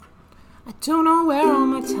I don't know where all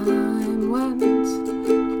my time went.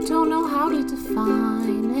 I don't know how to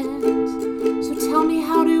define it. So tell me,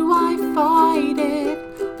 how do I fight it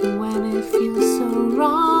when it feels so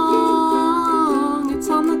wrong?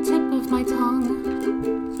 It's on the tip of my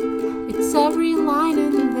tongue. It's every line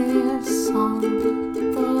in this song. The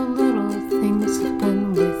little things have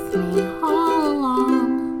been with me all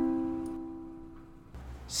along.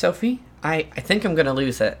 Sophie, I think I'm going to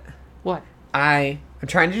lose it. What? I'm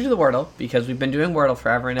trying to do the Wordle because we've been doing Wordle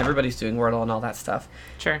forever and everybody's doing Wordle and all that stuff.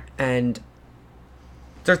 Sure. And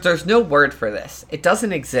there's no word for this. It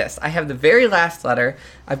doesn't exist. I have the very last letter.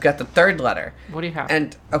 I've got the third letter. What do you have?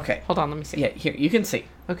 And, okay. Hold on, let me see. Yeah, here, you can see.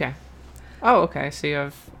 Okay. Oh, okay. So you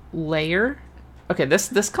have layer. Okay,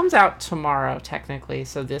 this comes out tomorrow, technically,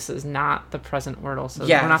 so this is not the present Wordle, so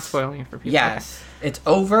Yes. we're not spoiling it for people. Yes. Okay. It's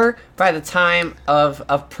over by the time of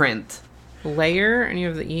print. Layer, and you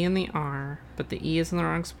have the E and the R, but the E is in the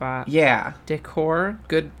wrong spot. Yeah. Decor,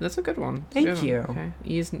 good. That's a good one. Thank you. Okay.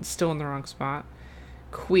 E is still in the wrong spot.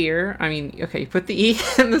 Queer, I mean, okay, you put the E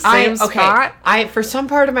in the same spot. For some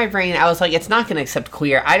part of my brain, I was like, it's not going to accept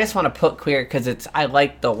queer. I just want to put queer because I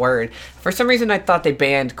like the word. For some reason, I thought they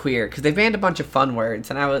banned queer because they banned a bunch of fun words,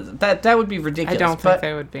 and I was that would be ridiculous. I don't think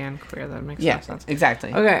they would ban queer. That makes no sense.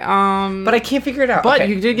 Exactly. Okay. But I can't figure it out. But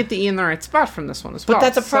okay. you did get the E in the right spot from this one as well. But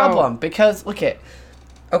that's a problem because look at.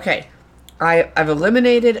 Okay. I've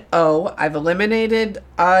eliminated O, I've eliminated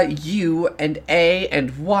U and A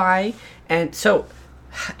and Y, and so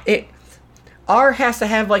R has to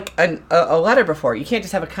have like a letter before. You can't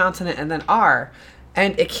just have a consonant and then R,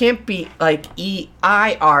 and it can't be like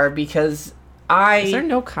E-I-R because Is there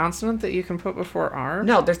no consonant that you can put before R?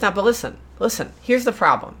 No, there's not. But listen. Here's the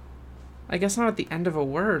problem. I guess not at the end of a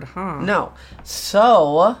word, huh? No.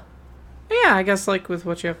 So. Yeah, I guess like with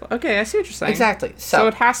what you have. Okay, I see what you're saying. Exactly. So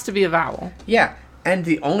it has to be a vowel. Yeah, and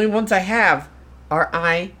the only ones I have are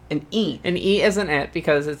I and E. And E isn't it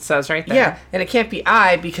because it says right there. Yeah, and it can't be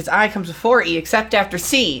I because I comes before E except after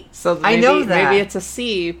C. So maybe, I know that. Maybe it's a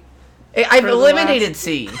C. I've eliminated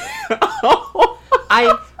C.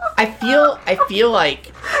 I feel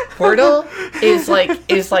like Wordle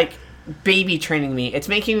is like baby training me. It's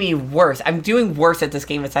making me worse. I'm doing worse at this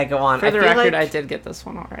game as I go on. For the record, I did get this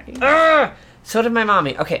one already. So did my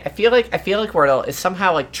mommy. Okay, I feel like Wordle is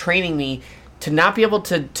somehow like training me to not be able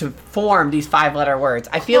to form these 5-letter words.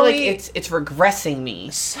 I feel like it's regressing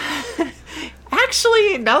me.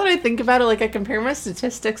 Actually, now that I think about it, like I compare my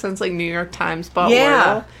statistics since like New York Times bought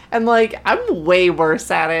Wordle, and like I'm way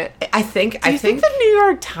worse at it. I think the New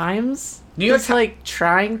York Times is like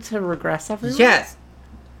trying to regress everyone? Yes.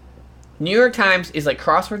 New York Times is like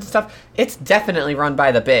crosswords and stuff. It's definitely run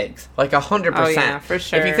by the bigs, like 100%. Oh yeah, for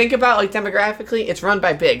sure. If you think about like demographically, it's run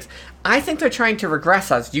by bigs. I think they're trying to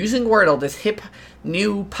regress us using Wordle, this hip,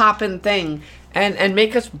 new poppin' thing, and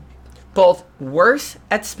make us both worse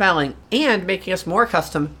at spelling and making us more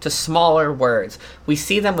accustomed to smaller words. We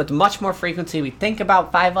see them with much more frequency. We think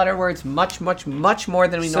about 5-letter words much more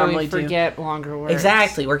than we normally do. So we forget longer words.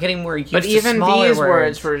 Exactly. We're getting more used to smaller words. But even these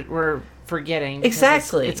words we're forgetting.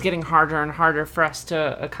 Exactly. It's getting harder and harder for us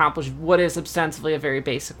to accomplish what is ostensibly a very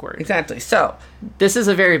basic word. Exactly. So, this is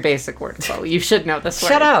a very basic word, Chloe. You should know this word.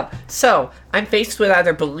 Shut up. So, I'm faced with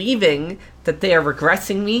either believing that they are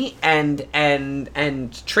regressing me and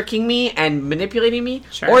tricking me and manipulating me,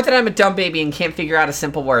 or that I'm a dumb baby and can't figure out a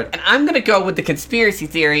simple word. And I'm going to go with the conspiracy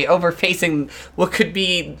theory over facing what could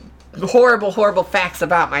be horrible facts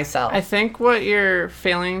about myself. I think what you're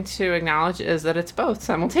failing to acknowledge is that it's both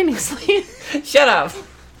simultaneously. Shut up.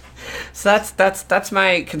 So that's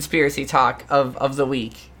my conspiracy talk of the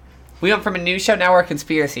week. We went from a news show, now we're a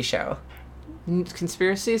conspiracy show.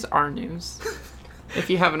 Conspiracies are news. If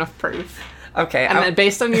you have enough proof. Okay. And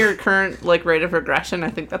based on your current like rate of regression, I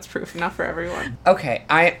think that's proof enough for everyone. Okay,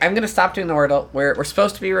 I'm gonna stop doing the Wordle. We're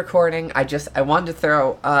supposed to be recording. I wanted to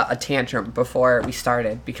throw a tantrum before we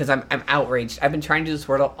started because I'm outraged. I've been trying to do this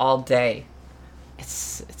Wordle all day.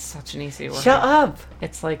 It's such an easy word. Shut up.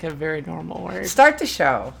 It's like a very normal word. Start the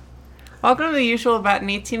show. Welcome to the usual about an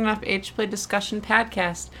 18 and up age to play discussion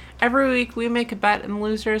podcast. Every week we make a bet and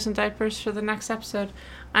losers and diapers for the next episode.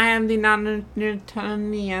 I am the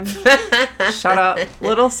non-Newtonian. Shut up.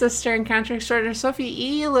 Little sister and counter extraordinaire Sophie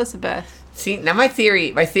E. Elizabeth. See, now my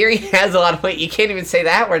theory has a lot of weight. You can't even say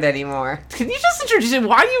that word anymore. Can you just introduce it?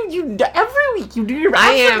 Why do you every week you do your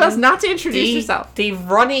absolute best not to introduce yourself? The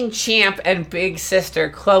running champ and big sister,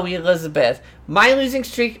 Chloe Elizabeth. My losing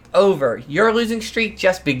streak over. Your losing streak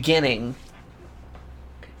just beginning.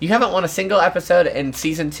 You haven't won a single episode in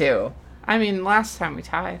season 2. I mean, last time we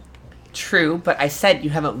tied. True, but I said you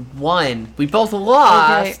haven't won. We both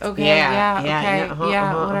lost. Okay,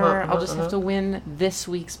 whatever. I'll just have to win this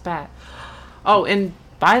week's bet. Oh, and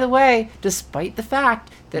by the way, despite the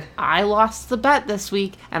fact that I lost the bet this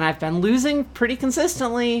week and I've been losing pretty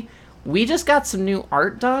consistently, we just got some new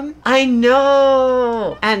art done. I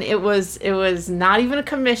know. And it was not even a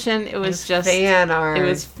commission. It was just fan art. It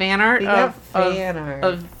was fan art art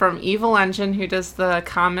of from Evil Engine, who does the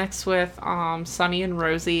comics with Sunny and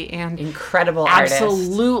Rosie, and incredible artist.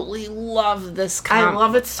 Absolutely love this comic. I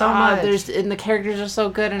love it so much. And the characters are so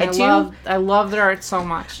good, and I love their art so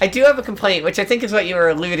much. I do have a complaint, which I think is what you were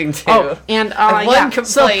alluding to. Oh, and one complaint.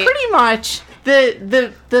 So pretty much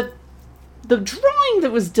the drawing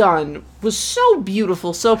that was done was so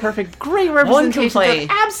beautiful, so perfect, great representation. They're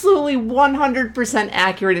absolutely 100%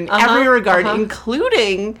 accurate in every regard,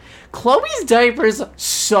 including Chloe's diapers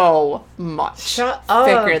so much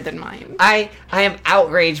thicker than mine. I am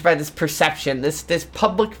outraged by this perception, this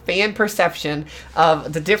public fan perception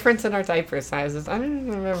of the difference in our diaper sizes. I don't even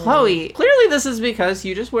remember. Chloe, clearly this is because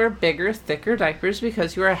you just wear bigger, thicker diapers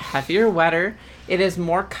because you are heavier, wetter. It is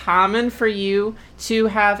more common for you to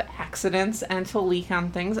have accidents and to leak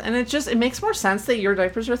on things, and it makes more sense that your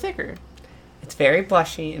diapers are thicker. It's very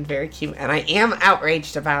blushy and very cute, and I am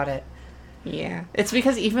outraged about it. Yeah. It's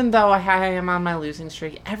because even though I am on my losing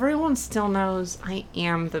streak, everyone still knows I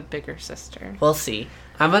am the bigger sister. We'll see.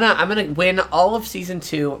 I'm gonna win all of season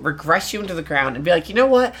 2, regress you into the ground, and be like, you know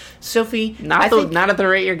what, Sophie? Not at the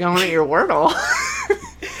rate you're going at your Wordle.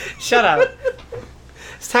 Shut up.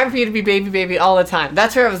 It's time for you to be baby all the time.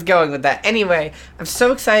 That's where I was going with that. Anyway, I'm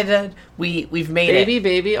so excited. We've made it.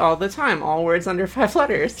 Baby all the time. All words under 5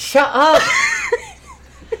 letters. Shut up.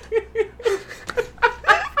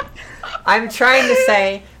 I'm trying to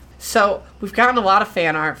say, so we've gotten a lot of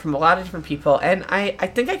fan art from a lot of different people, and I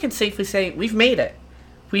think I can safely say we've made it.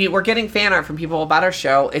 We're getting fan art from people about our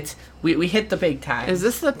show. We hit the big time. Is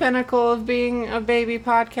this the pinnacle of being a baby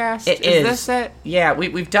podcast? Is this it? Yeah,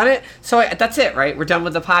 we've done it. So that's it, right? We're done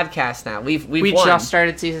with the podcast now. We won. Just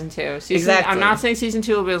started season 2. Exactly. I'm not saying season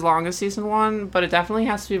 2 will be as long as season 1, but it definitely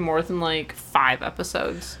has to be more than 5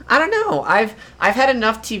 episodes. I don't know. I've had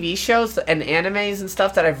enough TV shows and animes and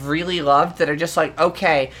stuff that I've really loved that are just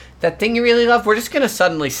okay, that thing you really love, we're just gonna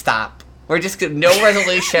suddenly stop. We're just going to, no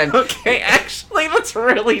resolution. Okay, actually, that's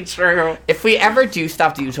really true. If we ever do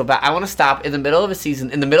stop the usual bet, I want to stop in the middle of a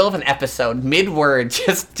season, in the middle of an episode, mid-word,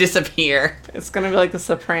 just disappear. It's going to be like The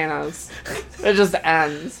Sopranos. It just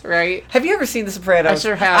ends, right? Have you ever seen The Sopranos? I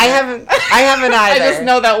sure have. I haven't either. I just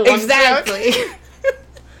know that one exactly.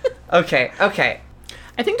 Okay.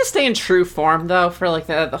 I think to stay in true form, though, for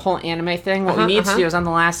the whole anime thing, what we need to do is on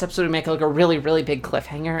the last episode we make a really, really big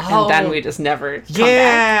cliffhanger, and then we just never come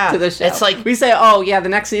back to the show. It's we say, the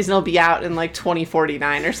next season will be out in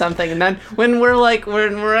 2049 or something, and then when we're in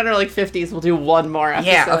our 50s, we'll do one more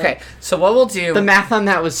episode. Yeah, okay. So what we'll do... The math on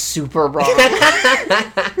that was super wrong.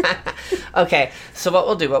 Okay, so what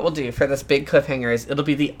we'll do for this big cliffhanger is it'll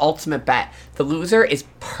be the ultimate bet. The loser is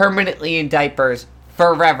permanently in diapers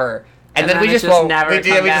forever. And then we just won't ever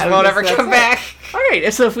come back. All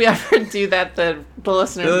right, so if we ever do that, the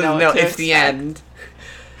listeners know it's the end.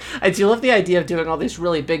 I do love the idea of doing all these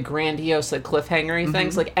really big, grandiose, cliffhangery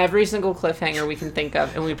things. Every single cliffhanger we can think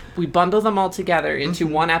of, and we bundle them all together into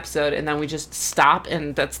one episode, and then we just stop,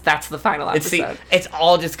 and that's the final episode. It's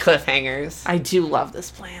all just cliffhangers. I do love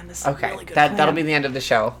this plan. This is a really good plan. That'll be the end of the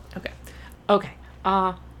show. Okay.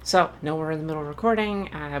 So, no, we're in the middle of recording,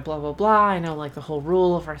 blah, blah, blah. I know, the whole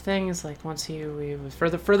rule of our thing is, once for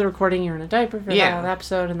the recording, you're in a diaper for that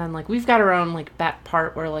episode, and then, we've got our own, bet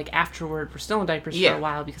part where, afterward, we're still in diapers for a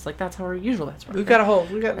while, because, that's how our usual bets work. We've got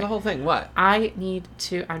the whole thing. What? I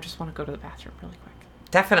just want to go to the bathroom really quick.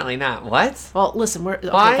 Definitely not. What? Well, listen, the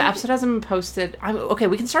episode hasn't been posted.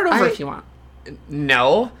 We can start over if you want.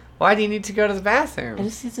 No. Why do you need to go to the bathroom? I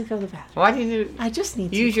just need to go to the bathroom. Why do you I just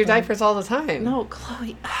need to use your diapers all the time? No,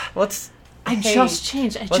 Chloe. I just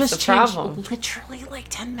changed. What's the problem? Literally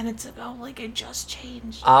 10 minutes ago. I just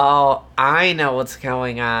changed. Oh, I know what's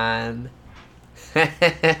going on.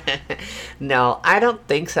 No, I don't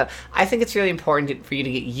think so. I think it's really important for you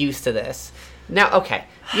to get used to this. Now, okay.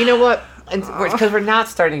 You know what? Because we're not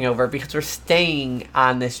starting over, because we're staying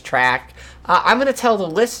on this track, I'm going to tell the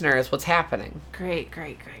listeners what's happening. Great.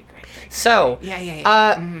 So,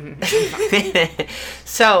 yeah.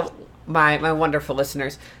 So, my wonderful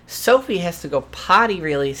listeners, Sophie has to go potty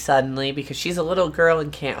really suddenly because she's a little girl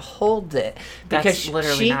and can't hold it. That's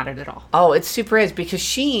literally not it at all. Oh, it super is, because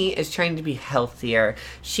she is trying to be healthier.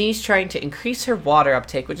 She's trying to increase her water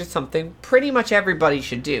uptake, which is something pretty much everybody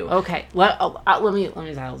should do. Okay, let me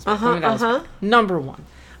dial this back. Number 1.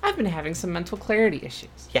 I've been having some mental clarity issues.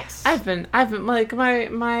 Yes. I've been like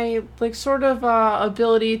my like sort of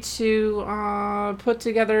ability to put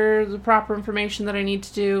together the proper information that I need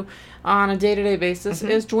to do on a day-to-day basis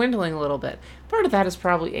is dwindling a little bit. Part of that is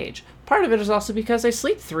probably age. Part of it is also because I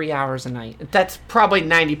sleep 3 hours a night. That's probably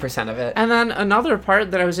 90% of it. And then another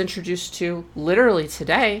part that I was introduced to literally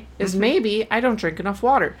today is maybe I don't drink enough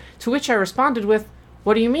water. To which I responded with,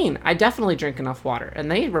 "What do you mean? I definitely drink enough water."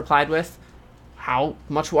 And they replied with, "How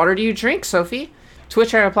much water do you drink, Sophie?" To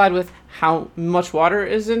which I replied with, "How much water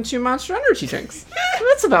is in 2 Monster Energy drinks?"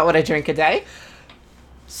 That's about what I drink a day.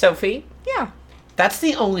 Sophie? Yeah. That's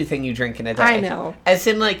the only thing you drink in a day. I know. As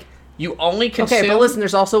in, like, you only consume... Okay, but listen,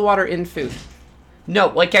 there's also water in food. No,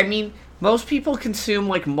 like, I mean, most people consume,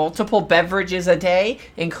 like, multiple beverages a day,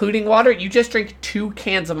 including water. You just drink 2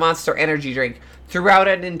 cans of Monster Energy drink throughout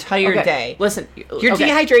an entire day. Listen. Your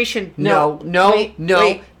dehydration... No. Your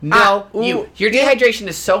dehydration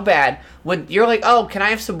is so bad. When you're like, oh, can I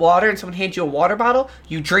have some water? And someone hands you a water bottle,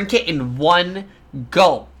 you drink it in one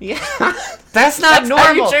go. Yeah. That's not normal.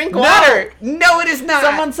 How you drink water. No, it is not.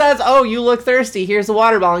 Someone says, "Oh, you look thirsty. Here's a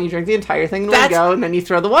water bottle." And you drink the entire thing in one go, and then you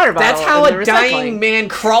throw the water bottle. That's how a dying man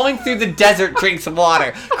crawling through the desert drinks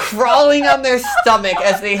water. Crawling on their stomach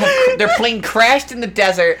as their plane crashed in the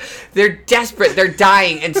desert. They're desperate. They're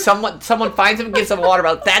dying, and someone finds them and gives them a water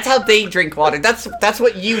bottle. That's how they drink water. That's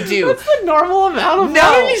what you do. That's the normal amount of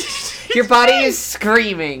water. Your body is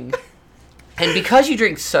screaming. And because you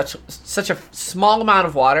drink such a small amount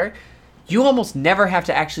of water, you almost never have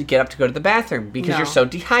to actually get up to go to the bathroom because you're so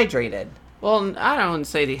dehydrated. Well, I don't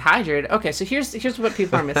say dehydrated. Okay, so here's what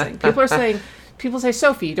people are missing. People say,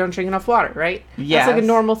 "Sophie, you don't drink enough water," right? Yes. That's like a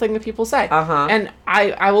normal thing that people say. Uh-huh. And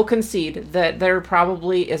I will concede that there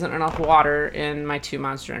probably isn't enough water in my 2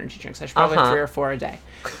 Monster Energy drinks. I should probably have 3 or 4 a day.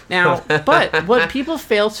 Now, but what people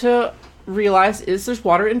fail to realize is there's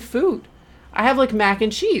water in food. I have like mac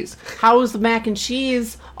and cheese. How is the mac and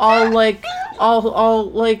cheese all like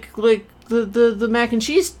the mac and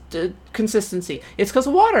cheese consistency? It's because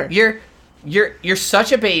of water. You're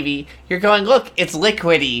such a baby. You're going, look, it's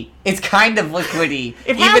liquidy. It's kind of liquidy.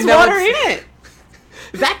 It has water in it.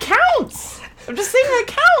 That counts. I'm just saying that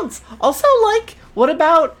counts. Also, like, what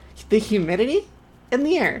about the humidity in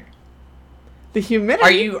the air? The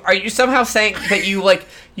humidity. Are you somehow saying that you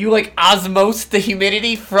osmose the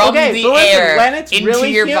humidity from the air when it's into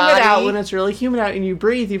really your humid body? out, when it's really humid out and you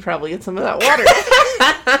breathe, you probably get some of that water.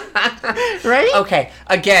 Right? Okay,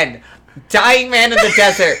 again, dying man in the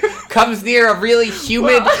desert comes near a really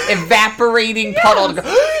humid, evaporating puddle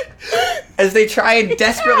as they try and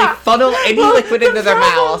desperately funnel any liquid into their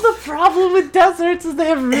mouth. The problem with deserts is they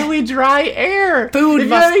have really dry air.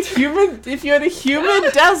 If you had a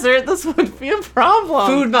humid desert, this would be a problem.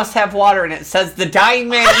 Food must have water in it, says the dying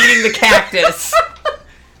man eating the cactus.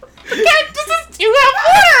 Cactuses do have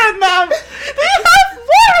water in them. They have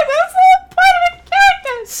water. That's all part of a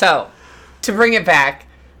cactus. So, to bring it back,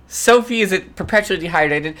 Sophie is perpetually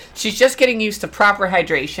dehydrated. She's just getting used to proper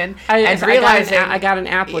hydration and realizing... I got an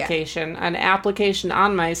application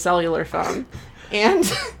on my cellular phone, and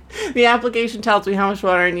the application tells me how much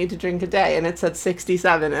water I need to drink a day, and it said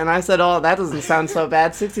 67, and I said, oh, that doesn't sound so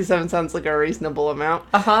bad. 67 sounds like a reasonable amount.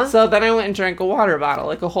 Uh-huh. So then I went and drank a water bottle,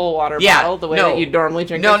 like a whole water bottle, the way that you'd normally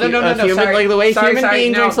drink a human, like the way a human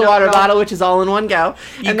being drinks a water bottle, which is all in one go.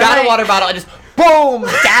 You got a water bottle and just... boom!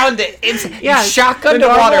 Downed it. It's shotgun to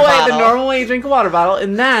water bottle. The normal way you drink a water bottle.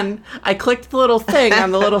 And then I clicked the little thing on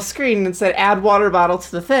the little screen and said, add water bottle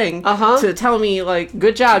to the thing to tell me, like,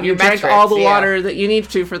 good job, you drank all the water that you need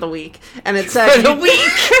to for the week. And it said... For the week?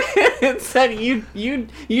 It said you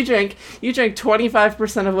drank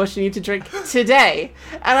 25% of what you need to drink today.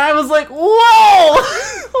 And I was like, whoa!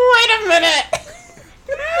 Wait a minute!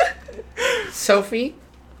 Sophie?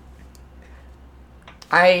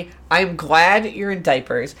 I'm glad you're in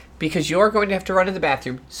diapers because you're going to have to run to the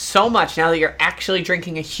bathroom so much now that you're actually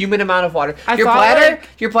drinking a human amount of water. Your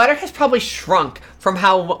bladder has probably shrunk from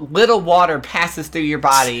how little water passes through your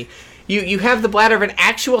body. You have the bladder of an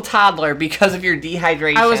actual toddler because of your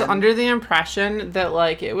dehydration. I was under the impression that,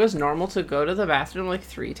 like, it was normal to go to the bathroom, like,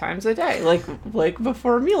 3 times a day. Like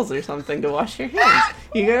before meals or something, to wash your hands.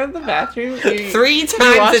 You go to the bathroom. 3 times a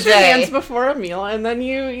day. You wash your hands before a meal, and then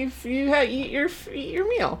you eat your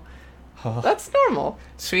meal. Oh. That's normal.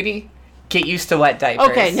 Sweetie, get used to wet diapers.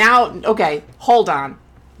 Okay, hold on.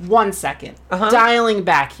 1 second. Dialing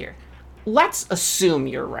back here. Let's assume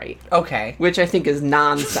you're right. Okay. Which I think is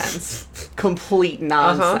nonsense. Complete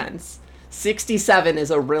nonsense. 67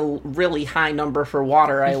 is a really high number for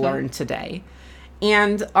water, I learned today.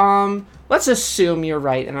 And let's assume you're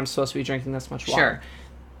right and I'm supposed to be drinking this much water. Sure.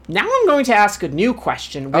 Now I'm going to ask a new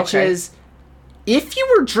question, which Okay. is, if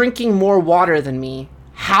you were drinking more water than me,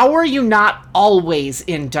 how are you not always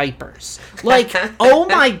in diapers? Like, oh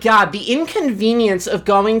my God, the inconvenience of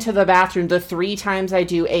going to the bathroom the 3 times I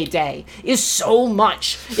do a day is so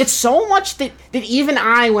much. It's so much that even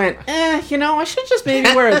I went, I should just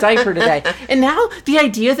maybe wear a diaper today. And now the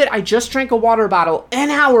idea that I just drank a water bottle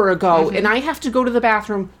an hour ago and I have to go to the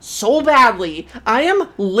bathroom so badly, I am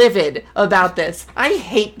livid about this. I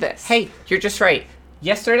hate this. Hey, you're just right.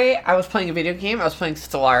 Yesterday, I was playing a video game. I was playing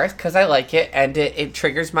Stellaris because I like it, and it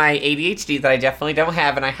triggers my ADHD that I definitely don't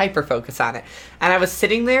have, and I hyper-focus on it. And I was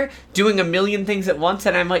sitting there doing a million things at once,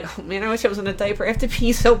 and I'm like, oh man, I wish I was in a diaper. I have to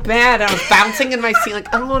pee so bad. I was bouncing in my seat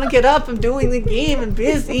like, I don't want to get up. I'm doing the game. I'm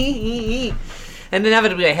busy. And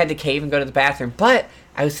inevitably, I had to cave and go to the bathroom. But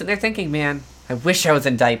I was sitting there thinking, man, I wish I was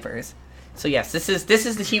in diapers. So yes, this is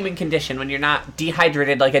the human condition when you're not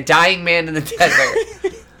dehydrated like a dying man in the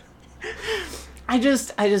desert. I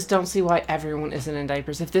just don't see why everyone isn't in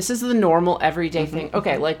diapers. If this is the normal everyday thing,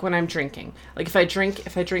 okay, like when I'm drinking, like if I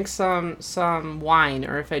drink some wine,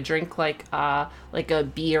 or if I drink like a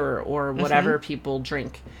beer or whatever people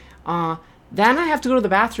drink, then I have to go to the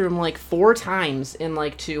bathroom like 4 times in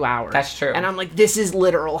like 2 hours. That's true. And I'm like, this is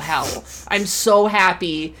literal hell. I'm so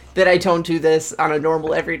happy that I don't do this on a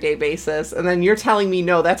normal everyday basis. And then you're telling me,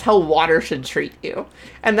 no, that's how water should treat you.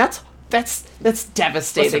 And that's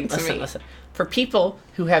devastating to me. Listen. For people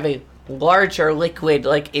who have a larger liquid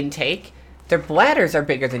intake, their bladders are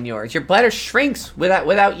bigger than yours. Your bladder shrinks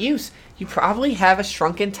without use. You probably have a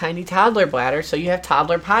shrunken, tiny toddler bladder, so you have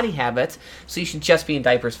toddler potty habits. So you should just be in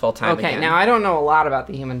diapers full time. Okay, again. now I don't know a lot about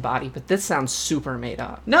the human body, but this sounds super made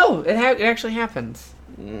up. No, it actually happens.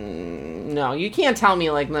 No, you can't tell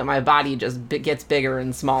me like that my body just gets bigger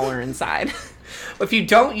and smaller inside. If you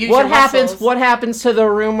don't use What your happens? muscles, What happens to the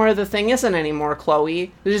room where the thing isn't anymore,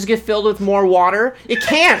 Chloe? Does it just get filled with more water? It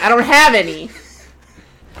can't. I don't have any.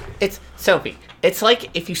 It's Sophie. It's like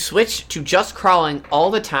if you switch to just crawling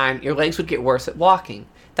all the time, your legs would get worse at walking.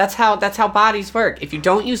 That's how bodies work. If you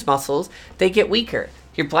don't use muscles, they get weaker.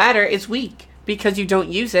 Your bladder is weak because you don't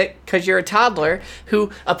use it because you're a toddler who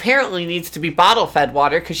apparently needs to be bottle-fed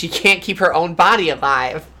water because she can't keep her own body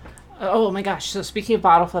alive. Oh my gosh! So speaking of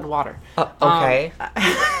bottle-fed water, Okay.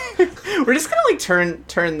 we're just gonna like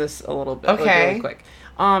turn this a little bit, like, Okay. really quick.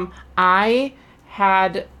 I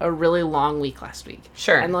had a really long week last week.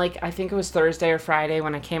 Sure. And like I think it was Thursday or Friday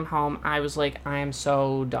when I came home, I was like, I am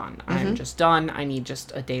so done. I'm just done. I need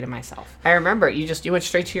just a day to myself. I remember you went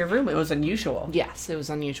straight to your room. It was unusual. Yes, it was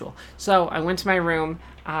unusual. So I went to my room,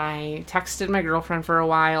 I texted my girlfriend for a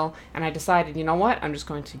while, and I decided, you know what? I'm just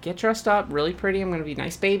going to get dressed up, really pretty. I'm going to be a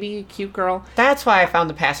nice baby, cute girl. That's why I found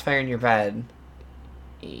the pacifier in your bed.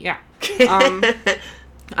 Yeah.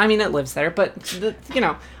 I mean, it lives there, but,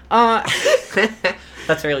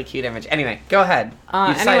 That's a really cute image. Anyway, go ahead.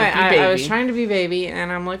 You decided anyway, to be baby. I was trying to be baby,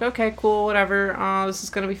 and I'm like, okay, cool, whatever. This is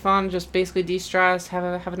going to be fun. Just basically de-stress, have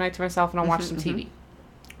a night to myself, and I'll watch some TV.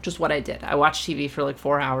 Just what I did. I watched TV for like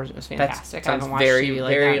 4 hours. It was fantastic. I haven't watched TV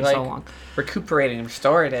like that in so long. Recuperating and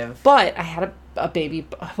restorative. But I had a baby.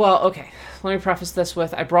 Well, okay. Let me preface this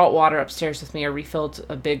with I brought water upstairs with me. I refilled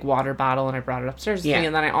a big water bottle and I brought it upstairs with me.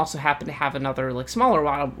 And then I also happened to have another like smaller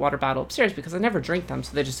water bottle upstairs because I never drink them,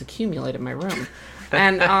 so they just accumulate in my room.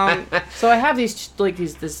 And so I have this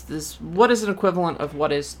what is an equivalent of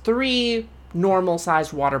what is 3 normal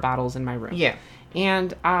sized water bottles in my room. Yeah.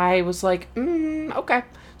 And I was like, okay.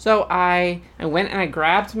 So I went and I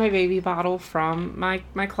grabbed my baby bottle from my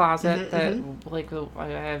closet I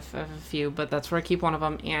have a few, but that's where I keep one of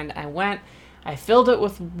them. And I filled it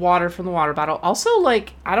with water from the water bottle. Also,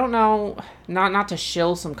 like, I don't know, not to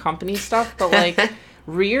shill some company stuff, but like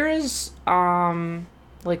Rear's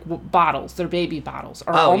bottles, their baby bottles,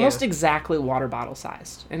 are almost exactly water bottle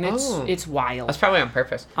sized, and it's wild. That's probably on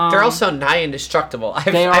purpose. They're also nigh indestructible.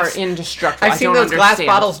 They are indestructible. I've seen those glass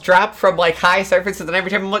bottles drop from like high surfaces, and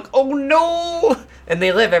every time I'm like, oh no! And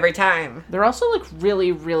they live every time. They're also like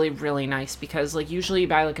really, really, really nice because like usually you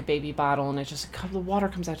buy like a baby bottle and the water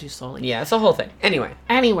comes out too slowly. Yeah, it's the whole thing. Anyway,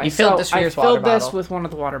 you filled this I filled this with one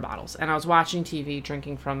of the water bottles, and I was watching TV,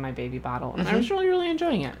 drinking from my baby bottle, and I was really, really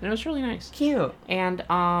enjoying it. And it was really nice. Cute. And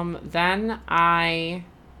then I,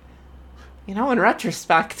 in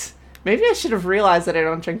retrospect, maybe I should have realized that I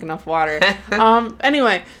don't drink enough water.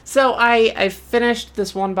 Anyway, so I finished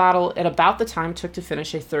this one bottle at about the time it took to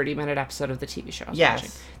finish a 30-minute episode of the TV show I was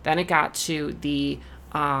watching. Then it got to the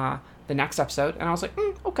next episode, and I was like,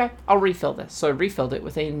 okay, I'll refill this. So I refilled it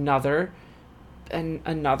with another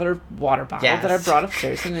another water bottle that I brought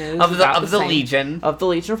upstairs, and it is of the Legion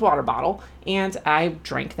of water bottle, and I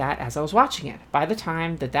drank that as I was watching it. By the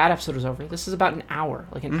time that episode was over, this is about an hour,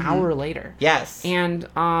 like an hour later. Yes. And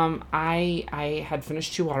I had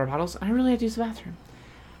finished 2 water bottles, and I really had to use the bathroom,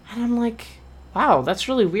 and I'm like, wow, that's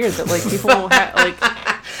really weird that like people won't like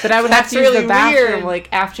that I would have to use the bathroom like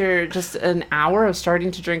after just an hour of starting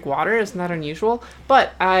to drink water. Isn't that unusual?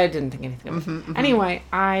 But I didn't think anything of it. Anyway,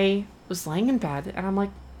 I was laying in bed, and I'm like,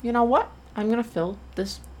 you know what? I'm gonna fill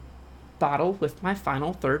this bottle with my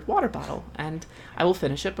final 3rd water bottle, and I will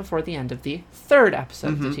finish it before the end of the 3rd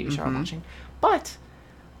episode of the TV show I'm watching. But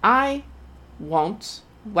I won't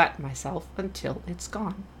wet myself until it's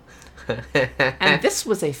gone. And this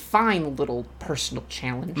was a fine little personal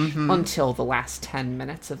challenge until the last 10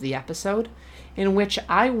 minutes of the episode, in which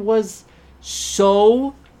I was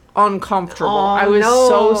so uncomfortable. I was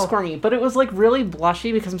so squirmy, but it was like really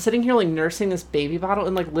blushy because I'm sitting here like nursing this baby bottle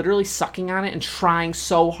and like literally sucking on it and trying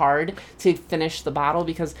so hard to finish the bottle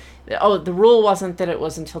because the rule wasn't that it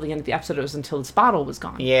was until the end of the episode, it was until this bottle was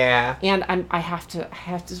gone. Yeah. And I have to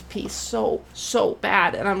pee so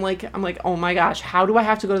bad, and I'm like oh my gosh, how do I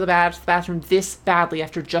have to go to the bathroom this badly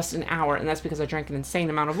after just an hour? And that's because I drank an insane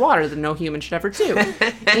amount of water that no human should ever do.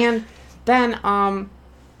 And then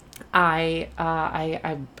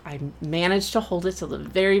I managed to hold it till the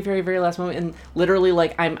very, very, very last moment, and literally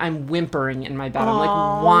like I'm whimpering in my bed. I'm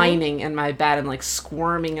like whining in my bed and like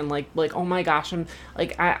squirming and like oh my gosh, I'm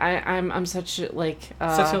like I'm such a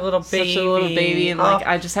little baby, and like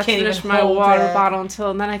I just have to finish my water bottle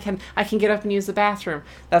until, and then I can get up and use the bathroom.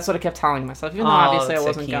 That's what I kept telling myself, even though obviously I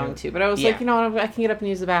wasn't going to. But I was like, you know what, I can get up and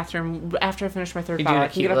use the bathroom after I finish my 3rd bottle. I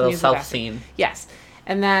can get up and use the bathroom. Scene. Yes.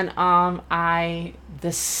 And then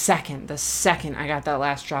the second I got that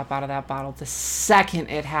last drop out of that bottle, the second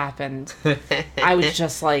it happened, I was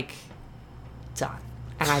just like, done.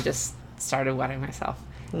 And I just started wetting myself.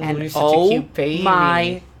 And you're such a cute baby.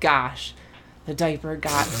 My gosh, the diaper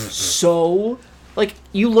got so... Like,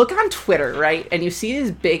 you look on Twitter, right, and you see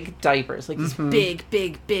these big diapers, like these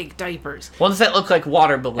big diapers. Ones that look like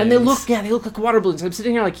water balloons. And they look like water balloons. I'm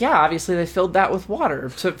sitting here like, yeah, obviously they filled that with water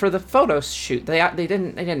for the photo shoot. They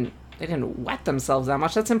didn't wet themselves that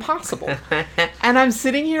much. That's impossible. And I'm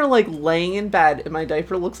sitting here like laying in bed, and my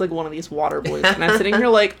diaper looks like one of these water balloons. And I'm sitting here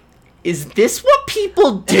like, is this what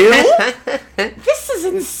people do? This is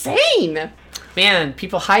insane. Man,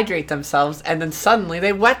 people hydrate themselves, and then suddenly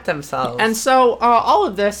they wet themselves. And so all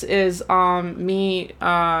of this is me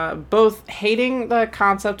both hating the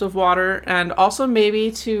concept of water, and also maybe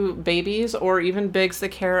to babies or even bigs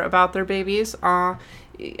that care about their babies, I'm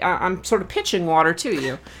sort of pitching water to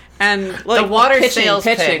you. And like the water pitching,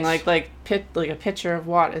 pitch. like a pitcher of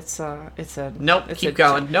water. It's a nope. Keep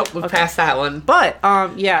going. Nope, we've passed that one. But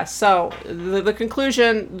yeah. So the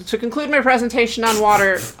conclusion, to conclude my presentation on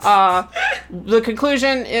water, the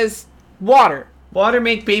conclusion is water. Water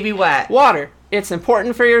make baby wet. Water. It's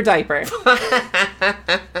important for your diaper.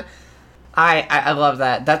 I love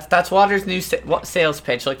that. That's water's new sales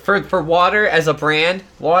pitch. Like for water as a brand,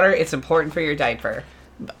 water. It's important for your diaper.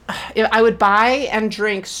 I would buy and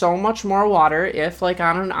drink so much more water if, like,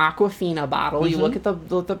 on an Aquafina bottle, you look at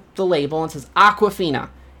the label and it says Aquafina.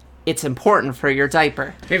 It's important for your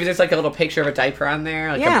diaper. Maybe there's like a little picture of a diaper on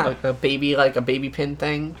there, like a baby pin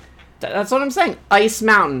thing. That's what I'm saying. Ice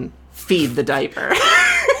Mountain, feed the diaper.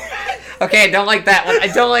 Okay, I don't like that one. I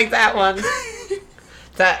don't like that one.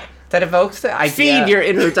 That evokes the idea. Feed your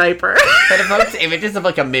inner diaper. That evokes images of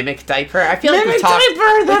like a mimic diaper. I feel mimic like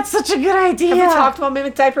diaper. That's such a good idea. Have we talked about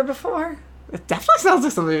mimic diaper before? It definitely sounds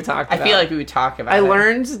like something we talked about. I feel like we would talk about it. I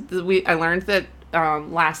learned that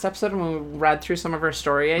last episode when we read through some of our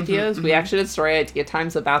story ideas, we actually did story idea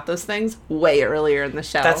times about those things way earlier in the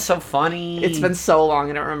show. That's so funny. It's been so long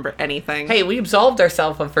I don't remember anything. Hey, we absolved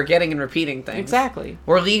ourselves of forgetting and repeating things. Exactly.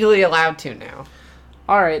 We're legally allowed to now.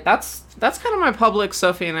 All right, that's kind of my public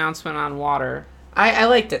Sophie announcement on water. I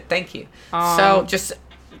liked it. Thank you. So just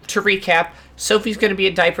to recap, Sophie's going to be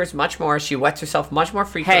in diapers much more. She wets herself much more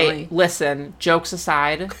frequently. Hey, listen, jokes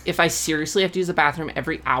aside, if I seriously have to use the bathroom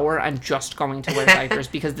every hour, I'm just going to wear diapers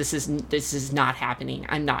because this is not happening.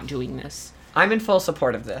 I'm not doing this. I'm in full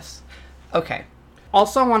support of this. Okay.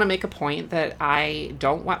 Also, I want to make a point that I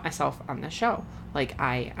don't wet myself on this show. Like,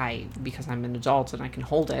 I because I'm an adult and I can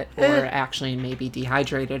hold it, or actually maybe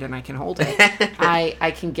dehydrated and I can hold it,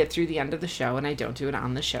 I can get through the end of the show, and I don't do it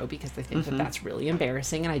on the show because I think that that's really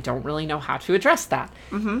embarrassing, and I don't really know how to address that.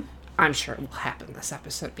 I'm sure it will happen this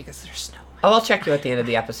episode because there's no way. Oh, I'll check you at the end of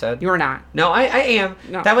the episode. You're not. No, I am.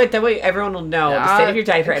 No. That way everyone will know the state of your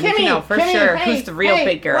diaper, and we can know for sure who's the real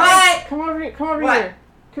big girl. What? Come over here.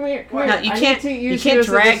 Come here. No, you I can't. need to You use can't as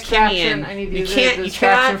a drag Kimmy distraction. in. I need to You use can't. a You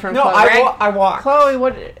distraction cannot. from No, Chloe. I walked. Chloe,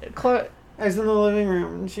 what? Chloe. I was in the living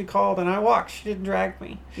room and she called and I walked. She didn't drag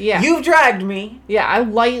me. Yeah. You've dragged me. Yeah, I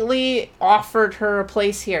lightly offered her a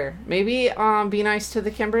place here. Maybe be nice to the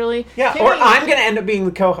Kimberly. Yeah, Kimmy, or I'm going to end up being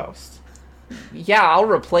the co-host. Yeah, I'll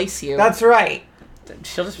replace you. That's right.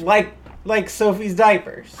 She'll just. Like Sophie's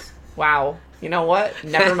diapers. Wow. You know what?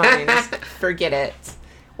 Never mind. Forget it.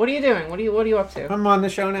 What are you doing? What are you up to? I'm on the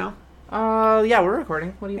show now. Yeah, we're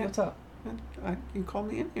recording. Yeah. What's up? You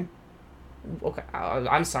called me in here. Okay,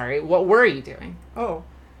 I'm sorry. What were you doing? Oh,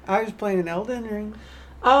 I was playing an Elden Ring.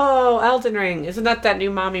 Oh, Elden Ring! Isn't that new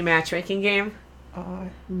mommy matchmaking game?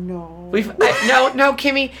 No. No,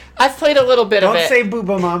 Kimmy. I've played a little bit Don't of it. say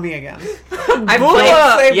Booba Mommy again. I've Booba!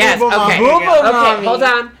 played. Say Yes. Booba Okay. Mommy again. Okay. Mommy. Hold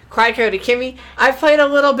on. Quiet, Cody. Kimmy. I've played a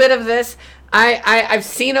little bit of this. I've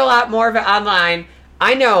seen a lot more of it online.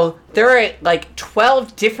 I know there are like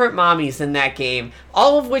 12 different mommies in that game,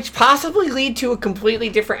 all of which possibly lead to a completely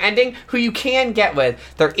different ending. Who you can get with.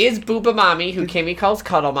 There is Booba Mommy, who Kimmy calls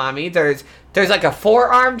Cuddle Mommy. There's like a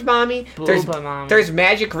four-armed mommy. Booba Mommy. There's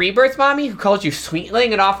Magic Rebirth Mommy, who calls you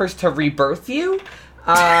Sweetling and offers to rebirth you.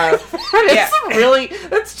 Really?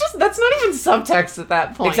 That's not even subtext at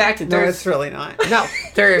that point. Exactly. No, it's really not. No,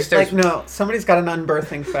 there's Like, no, somebody's got an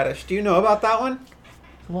unbirthing fetish. Do you know about that one?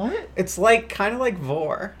 What? It's like, kind of like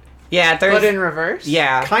vor. yeah, there's But in reverse?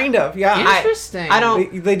 yeah. Kind of, yeah. Interesting. I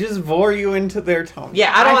don't. They just vor you into their tummy.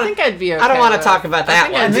 Yeah, I don't. I think I'd be okay I don't want to with- talk about I that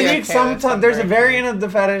think one. I'd And be then you okay with sometimes there's a unbirthing. variant of the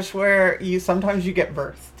fetish where sometimes you get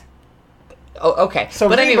birthed. Oh, okay. So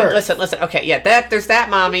but anyway, rebirth. listen. Okay, yeah. There's that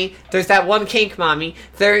mommy. There's that one kink mommy.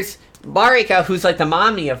 There's Marika, who's like the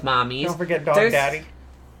mommy of mommies. Don't forget Dog There's- Daddy.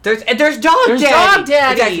 There's dog There's daddy. Dog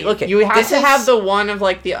Daddy. Exactly. Look, You have this to is- have the one of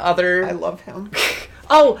like the other. I love him.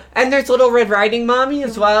 Oh, and there's Little Red Riding Mommy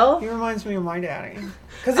as well. He reminds me of my daddy.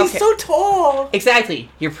 Because he's Okay. so tall. Exactly.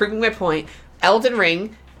 You're proving my point. Elden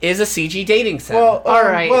Ring is a CG dating sim. Well, All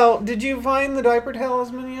right. Well, did you find the diaper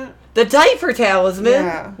talisman yet? the diaper talisman.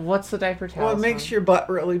 Yeah. What's the diaper towel? Well, it makes your butt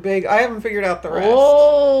really big. I haven't figured out the rest.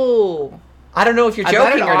 Oh. I don't know if you're I bet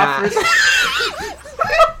joking it or not. offers-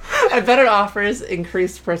 I bet it offers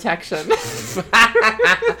increased protection.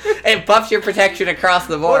 It buffs your protection across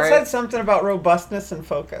the Well, it board. said something about robustness and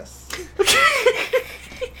focus.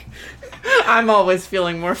 I'm always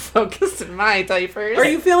feeling more focused in my diapers. Are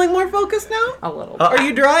you feeling more focused now? a little bit? Oh, Are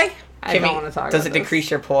you dry? I don't want to talk Does about it decrease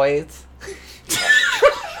your poise?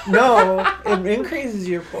 No, it increases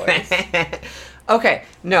your poise. Okay,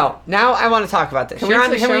 no. Now I want to talk about this. Can You're on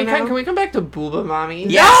the show now? can we come back to Booba Mommy?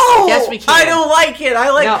 Yeah. No! Yes, we can. I don't like it. I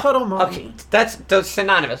like No, cuddle mommy. Okay, that's those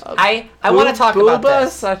synonymous. I want to talk about Booba is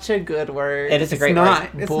this. such a good word. It is a It's great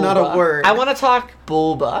not. word. It's not a Booba. word. I want to talk.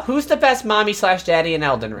 Booba. Who's the best mommy / daddy in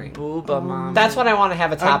Elden Ring? Booba Mommy. That's what I want to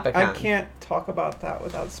have a topic I on. can't talk about that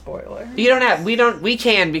without spoiler. You don't have. We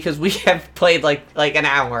can because we have played like an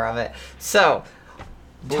hour of it. So.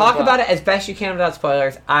 Talk Booba. about it as best you can without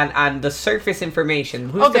spoilers on the surface information.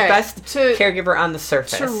 Who's Okay, the best to- caregiver on the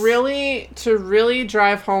surface? to really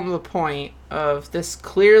drive home the point of this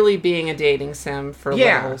clearly being a dating sim for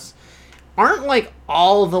Yeah. littles. Aren't like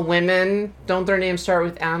all the women? Don't their names start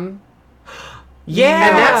with M? Yeah.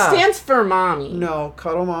 And that stands for mommy. No,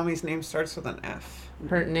 cuddle mommy's name starts with an F.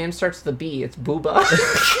 Her name starts with a B. It's Booba.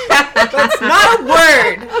 That's not a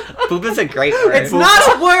word. Booba's a great word. It's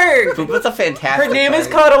not a word. Booba's a fantastic Her name is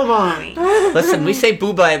word. Cuddle Mommy. Listen, we say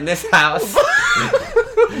booba in this house.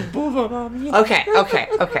 Booba Mommy.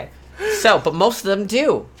 Okay. So, but most of them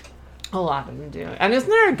do. A lot of them do. And isn't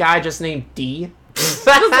there a guy just named D?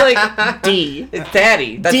 That was like D. It's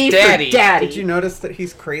daddy. That's D daddy. for daddy. Did you notice that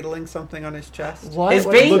he's cradling something on his chest? What? His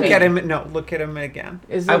What is baby. Look it? at him. No, look at him again.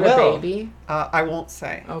 Is I it a will. baby? I won't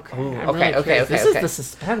say. Okay. Ooh, I'm okay, really curious. This okay. is the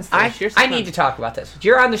suspense. I Sheer need to suspense. talk about this.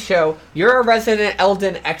 You're on the show. You're a resident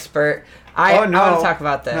Elden expert. I want to talk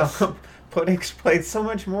about this. No, Pudding's played so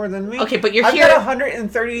much more than me. Okay, but you're I've here- got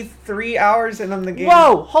 133 hours in on the game.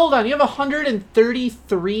 Whoa, hold on. You have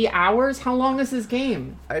 133 hours? How long is this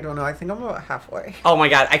game? I don't know. I think I'm about halfway. Oh my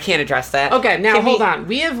god, I can't address that. Okay, now Give me- hold on.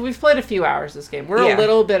 We've played a few hours this game. We're Yeah. a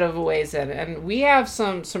little bit of a ways in, and we have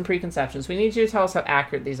some preconceptions. We need you to tell us how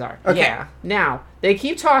accurate these are. Okay. Yeah. Now, they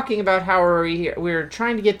keep talking about how we're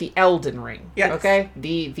trying to get the Elden Ring. Yes. Okay?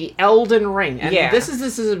 The Elden Ring. And Yeah. this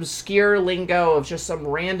is obscure lingo of just some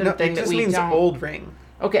random No, thing it that just we means don't. old ring.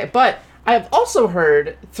 Okay, but I've also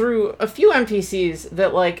heard through a few NPCs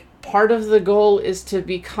that like part of the goal is to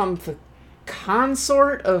become the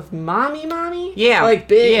consort of mommy. Yeah, Like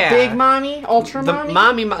big yeah. big mommy, ultra The mommy.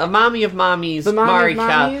 mommy of mommies, The mommy of Marika.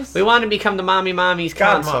 mommies? We want to become the mommy's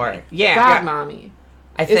God consort. mommy. Yeah. God yeah. mommy.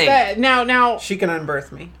 I think. Is that now? She can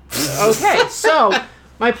unbirth me. Okay, so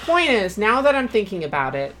my point is, now that I'm thinking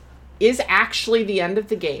about it, is actually the end of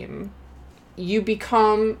the game. You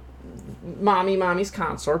become mommy's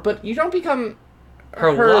consort, but you don't become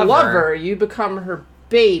her lover. You become her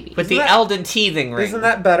baby. With the Elden teething ring. Isn't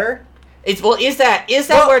that better? Is that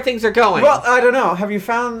where things are going? Well, I don't know. Have you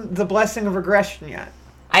found the blessing of regression yet?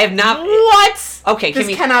 I have not. What? Okay, This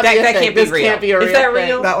Kimmy, cannot that be a can't thing. be This real. can't be a Is real that thing.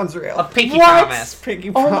 real? That one's real. A pinky What? promise. Pinky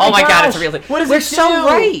Oh promise. my Oh my god, it's gosh. a real thing. What does We're it so do?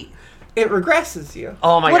 right. It regresses you.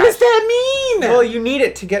 Oh my What god. does that mean? Well, you need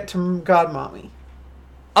it to get to God Mommy.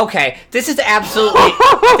 Okay, this is absolutely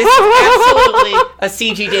a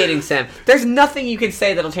CG dating sim. There's nothing you can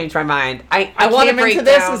say that'll change my mind. I want to came break into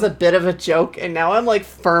this down. as a bit of a joke, and now I'm like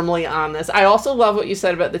firmly on this. I also love what you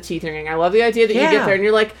said about the teeth ring. I love the idea that you Yeah. get there and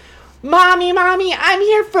you're like, Mommy, I'm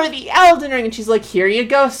here for the Elden Ring. And she's like, here you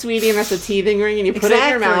go, sweetie. And that's a teething ring, and you put it in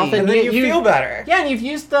your Exactly. mouth. And then you feel better. Yeah, and you've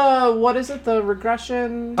used the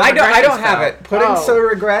regression? I don't regression have spell. it. Pudding Oh. so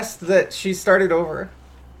regressed that she started over.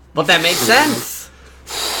 Well, that makes sense.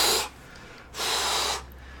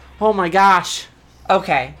 Oh my gosh.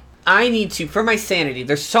 Okay, I need to, for my sanity,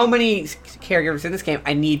 there's so many caregivers in this game,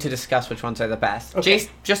 I need to discuss which ones are the best. Okay.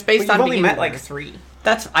 Just based But on you've only beginning met like ones. 3.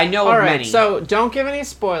 I know All of right, many. so don't give any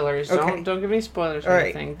spoilers. Okay. Don't give any spoilers or All right.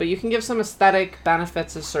 anything. But you can give some aesthetic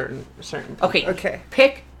benefits of certain people. Okay. Okay.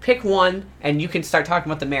 Pick one, and you can start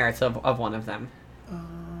talking about the merits of one of them.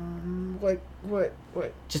 What?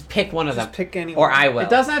 Just pick one of Just them. pick any Or one. I will. It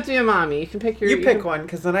doesn't have to be a mommy. You can pick your. You pick can- one,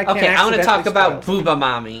 because then I can't. Okay, I want to talk accidentally about spoil. Booba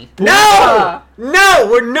Mommy. No! No,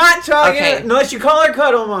 we're not talking. Okay. Unless you call her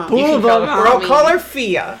Cuddle Mom. You can call her- Or I'll Mommy. call her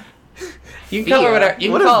Fia. You can call her whatever.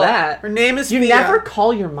 You What can is call that? Her name is You Fia. never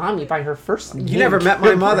call your mommy by her first name. You never met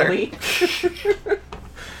my mother. Kimberly.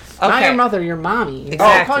 Okay. Not your mother, your mommy.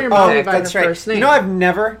 Exactly. Oh, call your mommy by her that's right. first name. You know, I've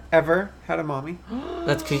never, ever had a mommy.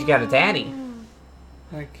 That's because you got a daddy.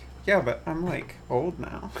 Like, yeah, but I'm like old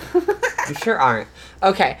now. You sure aren't.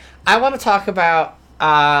 Okay, I want to talk about.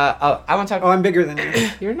 I want to talk. Oh, I'm bigger than you.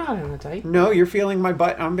 You're not in a diaper. No, you're feeling my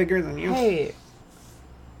butt. I'm bigger than you. Hey,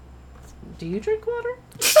 do you drink water?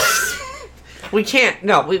 We can't.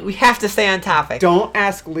 No, we have to stay on topic. Don't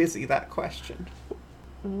ask Lizzie that question.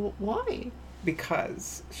 Why?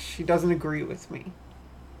 Because she doesn't agree with me.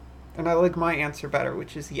 And I like my answer better,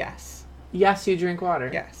 which is yes. Yes, you drink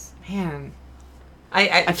water. Yes. Man,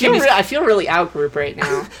 I I feel really out group right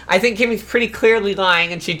now. I think Kimmy's pretty clearly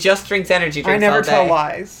lying, and she just drinks energy drinks I never all day. tell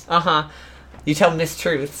lies. You tell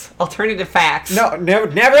mistruths, alternative facts. No, never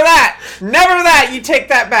that. Never that. You take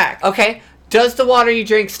that back. Okay. Does the water you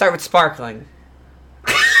drink start with sparkling?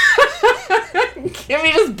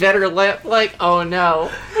 Kimmy just bit her lip like, oh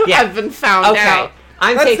no. Yeah. I've been found Okay. out.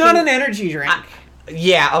 That's not an energy drink.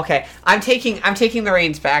 Yeah. Okay. I'm taking the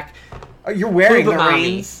reins back. You're wearing Booba the mommy.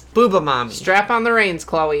 reins. Booba mommy. Strap on the reins,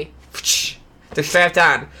 Chloe. They're strapped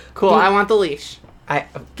on. Cool, I want the leash. I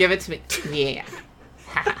Give it to me. Yeah.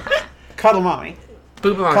 Cuddle mommy.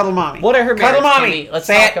 Booba mommy. Cuddle mommy. What are her Cuddle merits, mommy. Kimmy? Let's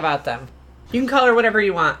Say talk it. about them. You can call her whatever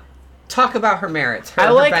you want. Talk about her merits. Her I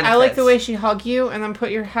like benefits. the way she hug you and then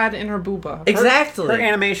put your head in her booba. Exactly. Her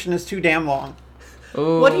animation is too damn long.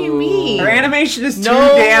 What do you mean? Her animation is too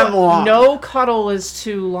damn long. No cuddle is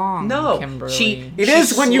too long. No, Kimberly. It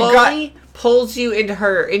is when you got- slowly pulls you into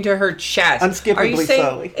her chest. Unskippably Are you saying,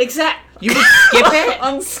 slowly. You would skip it?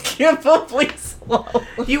 Unskippably slow.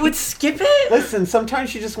 You would skip it? Listen,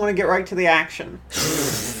 sometimes you just want to get right to the action.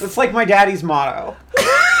 It's like my daddy's motto.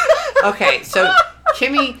 Okay, so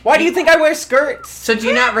Kimmy. Why do you think I wear skirts? So do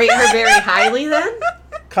you not rate her very highly then?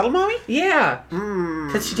 Cuddle mommy? Yeah.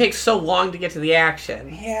 Because she takes so long to get to the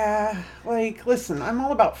action. Yeah, like, listen, I'm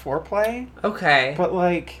all about foreplay, Okay. but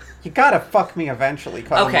like, you gotta fuck me eventually,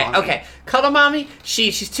 cuddle mommy. Okay. Cuddle mommy,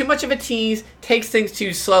 she's too much of a tease, takes things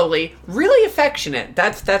too slowly, really affectionate.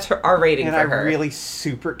 That's our rating And for I her. really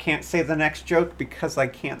super can't say the next joke because I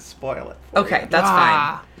can't spoil it. for Okay, you. that's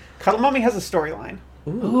Ah. Cuddle mommy has a storyline.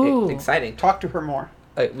 fine. Ooh. Exciting. Talk to her more.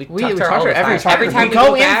 We We talk to her talk all to the her every time. time. Every time we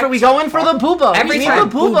go in back, for the booba. Every we need time.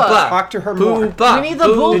 the booba. Booba. Talk to her more. Booba. We need the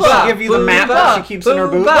Booba. booba. Did she give you the map that she keeps in her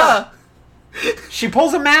boob? She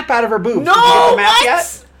pulls a map out of her boob. No, Did you get the map what?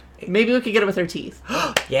 yet? Maybe we could get it with her teeth.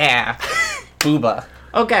 Yeah. Booba.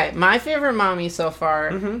 Okay, my favorite mommy so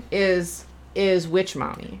far is Witch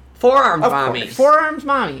Mommy. Forearm Of mommy. course. Forearms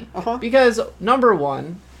Mommy. Uh-huh. Because number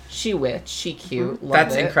one, she witch, she cute. Love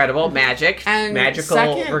That's it. incredible. Magic. And Magical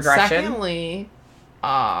regression. Secondly,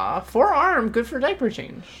 forearm, good for diaper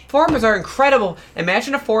change. Forearms are incredible.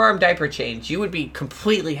 Imagine a forearm diaper change. You would be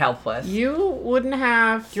completely helpless. You wouldn't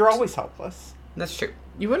have. You're always helpless. That's true.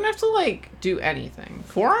 You wouldn't have to, like, do anything.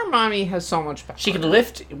 Forearm mommy has so much power. She can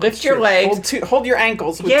lift your legs. Hold your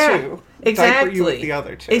ankles with two. Exactly. Diaper you with the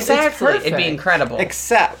other two. Exactly. It'd be incredible.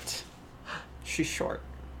 Except she's short.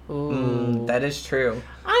 Ooh. That is true.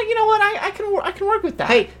 You know what? I can work with that.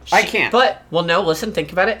 Hey, I can't. But no. Listen,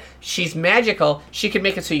 think about it. She's magical. She can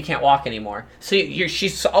make it so you can't walk anymore. So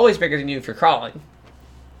she's always bigger than you if you're crawling.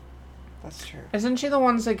 That's true. Isn't she the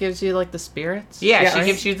ones that gives you, like, the spirits? Yeah, Yes. she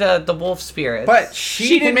gives you the wolf spirits. But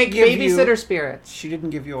She can make babysitter spirits. She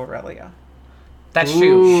didn't give you Aurelia. That's Ooh.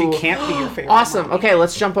 true. She can't be your favorite. Awesome. mommy. Okay,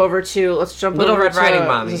 let's jump over Little Red Riding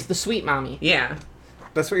Mommy. This is the sweet mommy. Yeah.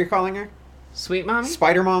 That's what you're calling her? Sweet mommy?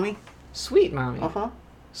 Spider mommy? Sweet mommy. Uh-huh.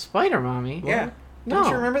 Spider mommy? Yeah. No. Don't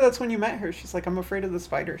you remember that's when you met her? She's like, I'm afraid of the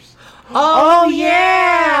spiders. Oh,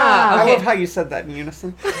 yeah. I Okay. love how you said that in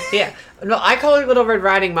unison. Yeah. No, I call her Little Red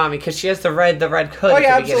Riding Mommy because she has the red hood. Oh, at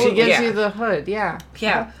yeah, the beginning. She gives yeah. you the hood, yeah.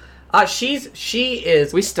 Yeah. She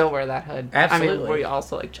is. We still wear that hood. Absolutely. I mean, we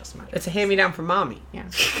also, like, just met. It's a hand-me-down from Mommy. Yeah.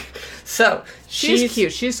 So She's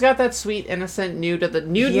cute. She's got that sweet, innocent, new to the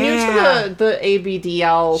Yeah.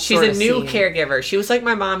 ABDL. She's sort a of new scene. caregiver. She was like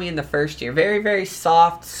my mommy in the first year. Very, very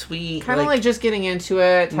soft, sweet. Kind of like just getting into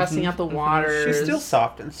it, testing out the waters. She's still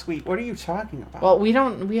soft and sweet. What are you talking about? Well, we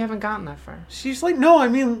haven't gotten that far. she's like, no, I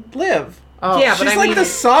mean, Liv. Oh, Yeah, She's but I like mean- the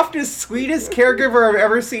softest, sweetest caregiver I've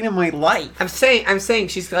ever seen in my life. I'm saying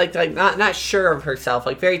she's like not sure of herself,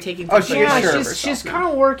 like very taking. Oh, things she like- is yeah, sure of she's herself now.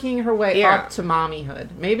 kind of working her way Yeah. up to mommyhood.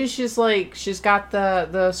 Maybe she's got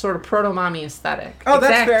the sort of proto mommy aesthetic. Oh, that's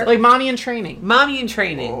Exactly. fair. Like mommy in training. Mommy in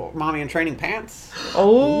training. Oh, mommy in training pants.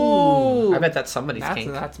 Oh, I bet that's somebody's that's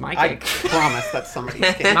kink. that's my I kink. promise that's somebody's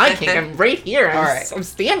kink. My kink. I'm right here. All right. I'm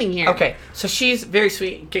standing here. Okay, so she's very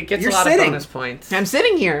sweet. Gets You're a lot sitting. of bonus points. I'm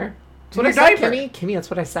sitting here. That's what I Your said, diaper. Kimmy. Kimmy, that's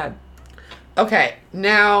what I said. Okay,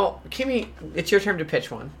 now Kimmy, it's your turn to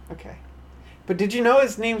pitch one. Okay. But did you know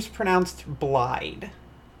his name's pronounced Blide?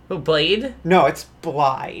 Oh, Blade? No, it's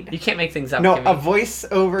Blide. You can't make things up. No, Kimmy. a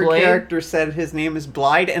voiceover Blade? character said his name is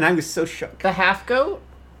Blide, and I was so shook. The half goat.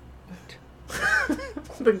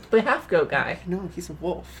 the half goat guy. No, he's a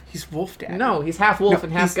wolf. He's Wolf Dad. No, he's half wolf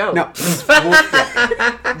and half he's- goat. No, he's Wolf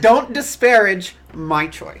Dad. Don't disparage my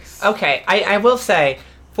choice. Okay, I will say,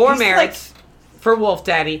 for He's merits, for Wolf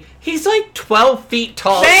Daddy, he's like 12 feet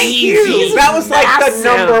tall. Thank Easy. you! That was like Massive. the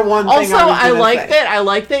number one thing Also, I was like gonna say. that. I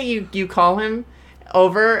like that you call him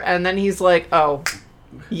over, and then he's like, "Oh,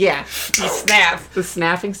 yeah." He snaps. The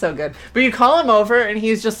snapping's so good. But you call him over, and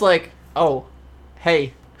he's just like, "Oh,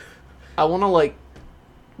 hey, I want to like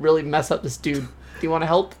really mess up this dude. Do you want to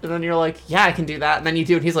help?" And then you're like, "Yeah, I can do that." And then you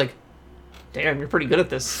do, and he's like, "Damn, you're pretty good at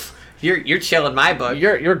this. You're chill in my book.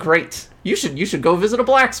 You're great. You should go visit a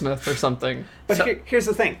blacksmith or something." But So- here's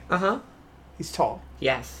the thing. Uh-huh. He's tall.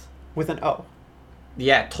 Yes. With an O.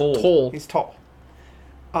 Yeah, tall. Toll He's tall.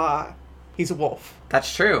 He's a wolf.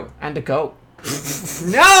 That's true. and a goat.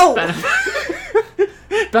 No!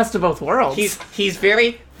 Best of both worlds. He's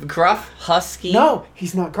very gruff, husky. No,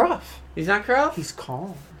 he's not gruff. He's not gruff? He's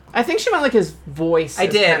calm. I think she meant like his voice. I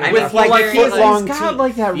is did. kind of I rough. meant like very, foot long He's got teeth.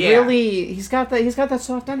 like that Yeah. really. He's got that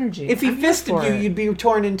soft energy. If he I'm here fisted for you, it. you'd be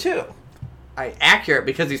torn in two. Accurate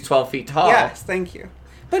because he's 12 feet tall. Yes, thank you.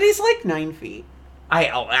 But he's like 9 feet.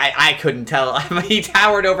 I couldn't tell. He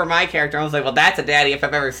towered over my character. I was like, well, that's a daddy if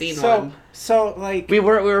I've ever seen one. So like We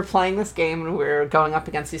were playing this game and we were going up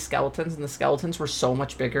against these skeletons, and the skeletons were so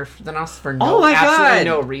much bigger than us for Oh my absolutely God.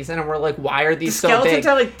 no reason. And we're like, why are these The so skeletons big?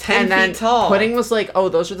 are like 10 and then feet tall. Pudding was like, oh,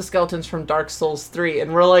 those are the skeletons from Dark Souls 3,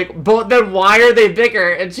 and we're like, but then why are they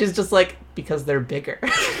bigger? And she's just like, because they're bigger.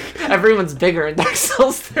 Everyone's bigger in Dark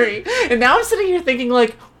Souls 3. And now I'm sitting here thinking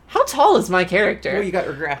like, how tall is my character? well, you got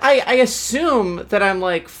regrets. I assume that I'm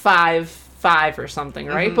like 5'5" or something,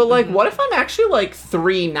 right? But like, what if I'm actually like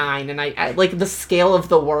 3'9" and I like the scale of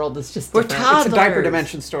the world is just We're different. toddlers. It's a diaper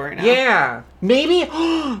dimension story now. Yeah.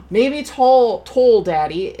 Maybe Toll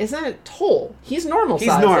Daddy isn't Toll. He's normal He's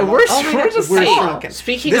size. normal. And we're, Oh my we're God, just We're small. shrunken.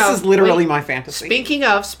 Speaking this of- is literally wait. my fantasy. Speaking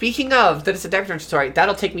of that it's a diaper story,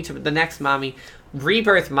 that'll take me to the next mommy.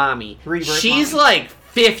 Rebirth Mommy. Rebirth She's Mommy. like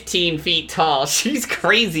 15 feet tall. She's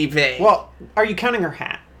crazy big. Well, are you counting her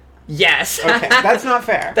hat? yes. Okay, that's not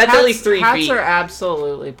fair. That's at least 3 Hats feet. are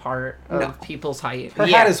absolutely part of No. people's height. Her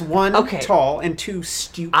yeah. hat is one Okay. tall and two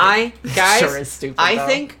stupid. Guys, Sure is stupid, I though.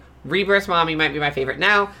 think Rebirth Mommy might be my favorite.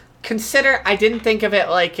 Now, consider I didn't think of it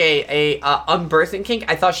like a unbirthing kink.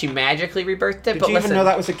 I thought she magically rebirthed it. Did but you listen, even know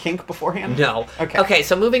that was a kink beforehand? No. Okay. Okay.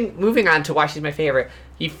 So moving on to why she's my favorite.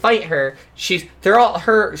 You fight her. They're all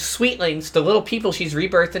her sweetlings, the little people she's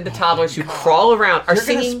rebirthed into toddlers who crawl around, are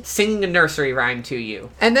singing a nursery rhyme to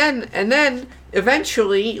you. And then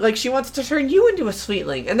eventually, like, she wants to turn you into a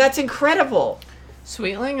sweetling, and that's incredible.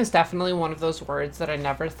 Sweetling is definitely one of those words that I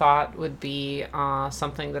never thought would be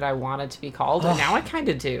something that I wanted to be called, and now I kind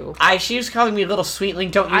of do. She was calling me little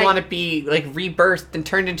sweetling. Don't you want to be like rebirthed and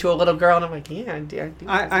turned into a little girl? And I'm like, yeah, I do.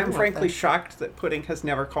 I'm frankly shocked that Pudding has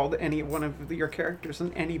never called any one of your characters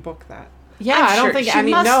in any book that. Yeah, I'm I don't sure think. she I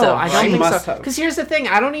mean, must no, have. I don't She think must so. have. Because here's the thing: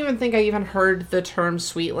 I don't even think I even heard the term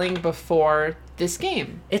sweetling before this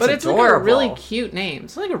game. It's but it's like a adorable. really cute name.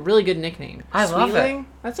 It's like a really good nickname. I love it. Sweetling?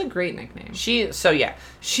 That's a great nickname. She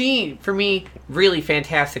for me, really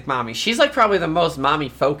fantastic mommy. She's like probably the most mommy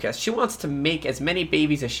focused. She wants to make as many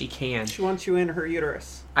babies as she can. She wants you in her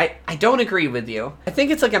uterus. I don't agree with you. I think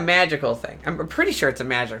it's like a magical thing. I'm pretty sure it's a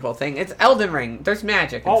magical thing. It's Elden Ring. There's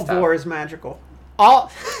magic and All stuff. vor is magical.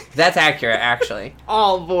 That's accurate, actually.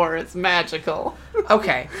 All vor is magical.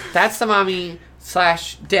 Okay, that's the mommy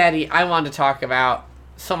 / daddy I wanted to talk about.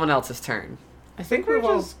 Someone else's turn. I think we're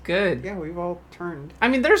just good. Yeah, we've all turned. I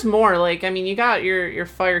mean, there's more. Like, I mean, you got your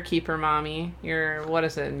firekeeper mommy. Your, what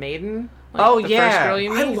is it, maiden? Like, the first girl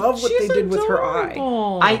you I meet? love what She's they did with her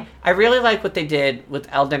adorable. eye. I really like what they did with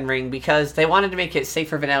Elden Ring because they wanted to make it safe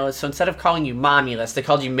for vanilla. So instead of calling you mommyless, they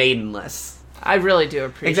called you maidenless. I really do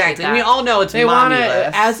appreciate Exactly. that. And we all know it's they want to,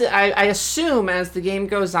 mommyless. as I assume, as the game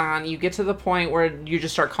goes on, you get to the point where you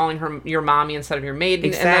just start calling her your mommy instead of your maiden,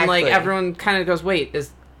 and then like Exactly. everyone kind of goes, "Wait,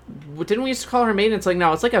 didn't we used to call her maiden?" It's like,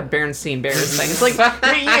 no, it's like a Berenstain Bears thing. It's like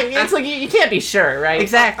it's like you can't be sure, right?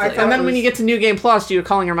 Exactly. And then when you get to New Game Plus, you're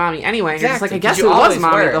calling her mommy anyway. And Exactly, it's like, I guess 'cause it you was always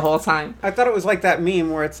mommy were. the whole time. I thought it was like that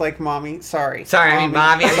meme where it's like, mommy, sorry. Sorry, I mean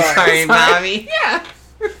mommy. I'm sorry, mommy. Yeah.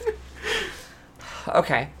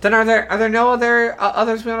 Okay. Then are there no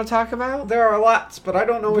others we want to talk about? There are lots, but I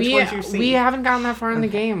don't know which ones you've seen. We haven't gotten that far in the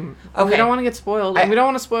game. Okay. We don't want to get spoiled. And we don't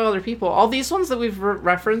want to spoil other people. All these ones that we've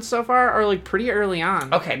referenced so far are like pretty early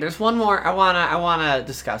on. Okay, there's one more I wanna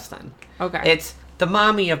discuss then. Okay. It's the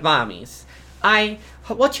mommy of mommies.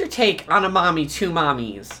 What's your take on a mommy to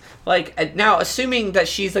mommies? Like, now, assuming that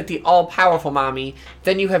she's like the all-powerful mommy,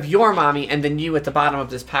 then you have your mommy, and then you at the bottom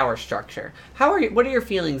of this power structure. What are your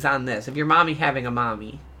feelings on this, of your mommy having a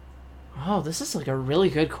mommy? Oh, this is like a really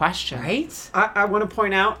good question. Right? I want to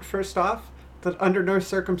point out, first off, that under no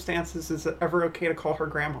circumstances is it ever okay to call her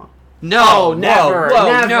grandma. No, never, whoa,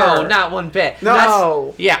 never. no, not one bit.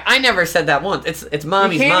 No. Yeah, I never said that once. It's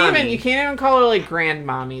mommy's You mommy. can't even call her like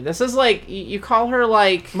grandmommy. This is like you call her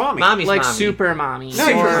like Mommy. Mommy's like mommy. super mommy. No,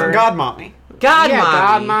 you're God mommy. God yeah, mommy.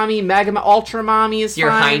 God mommy, mega ultra mommy is Your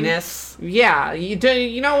fine. Highness. Yeah, you do.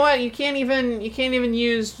 You know what? You can't even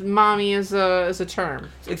use mommy as a term.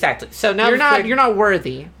 Exactly. So now You're not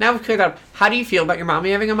worthy. Now we've cleared up. How do you feel about your mommy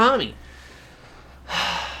having a mommy?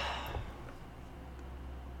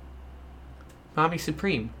 Mommy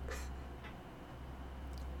Supreme.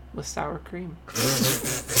 With sour cream.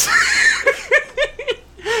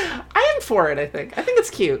 I am for it, I think. I think it's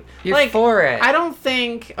cute. You're for it. I don't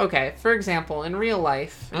think... Okay, for example, in real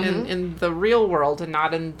life, in the real world and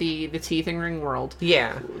not in the teething ring world,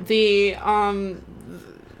 Yeah.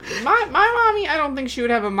 my mommy, I don't think she would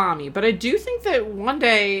have a mommy, but I do think that one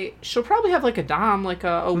day she'll probably have like a dom, like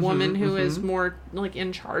a woman who is more like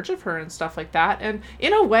in charge of her and stuff like that. And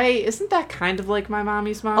in a way, isn't that kind of like my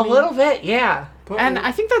mommy's mommy? A little bit, yeah. And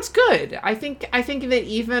I think that's good. I think that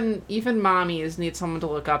even mommies need someone to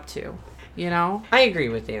look up to, you know? I agree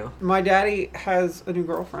with you. My daddy has a new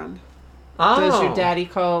girlfriend. Oh. Does your daddy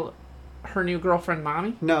call her new girlfriend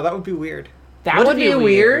mommy? No, that would be weird. That would be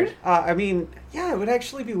weird. I mean, yeah, it would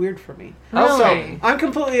actually be weird for me. Really? So, I'm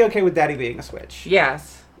completely okay with daddy being a switch.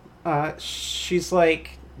 Yes. She's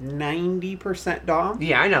like 90% dom.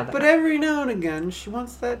 Yeah, I know that. But every now and again, she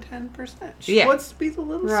wants that 10%. She wants to be the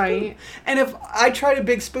little Right. spoon. And if I try to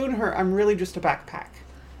big spoon her, I'm really just a backpack.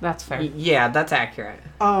 That's fair. Yeah, that's accurate.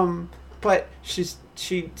 But she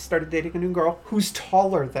started dating a new girl who's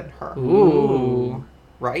taller than her. Ooh.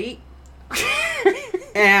 Right?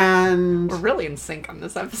 And We're really in sync on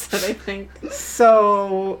this episode, I think.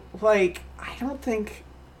 so, like, I don't think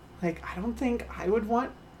I would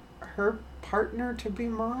want her partner to be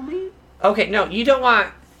mommy. Okay, no, you don't want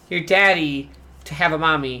your daddy to have a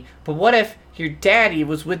mommy, but what if your daddy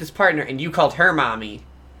was with his partner and you called her mommy?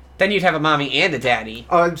 Then you'd have a mommy and a daddy.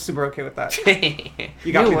 Oh, I'm super okay with that.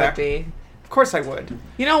 You got You me would there. be. Of course I would.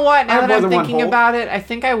 You know what? I have Now that more I'm than one thinking hole. about it, I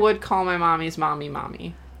think I would call my mommy's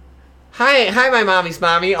mommy. Hi, my mommy's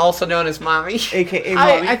mommy, also known as mommy. AKA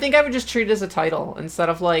mommy. I think I would just treat it as a title instead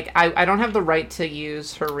of like I don't have the right to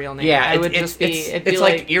use her real name. Yeah, I would it's be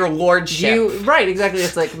like your lordship. Right, exactly.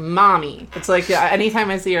 It's like mommy. It's like anytime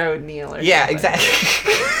I see her, I would kneel. Or Yeah, something.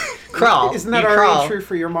 exactly. Crawl. Isn't that You already crawl. true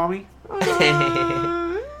for your mommy?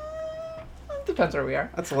 Depends where we are.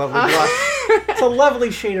 That's a lovely blush. It's a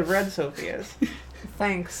lovely shade of red, Sophie is.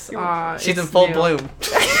 Thanks. She's in it's full new. bloom.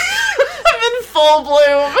 I'm in full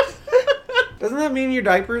bloom. Doesn't that mean your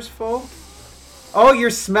diaper's full? Oh, you're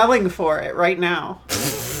smelling for it right now.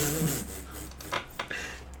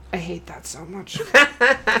 I hate that so much.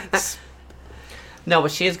 No,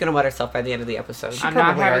 but she is going to wet herself by the end of the episode. I'm not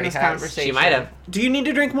probably having already this has. conversation. She might have. Do you need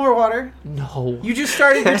to drink more water? No. You just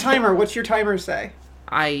started your timer. What's your timer say?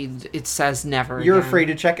 It says never. You're again. afraid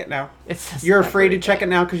to check it now. It says You're never afraid to again. check it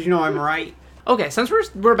now because you know I'm right. Okay, since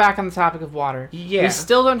we're back on the topic of water, Yeah. we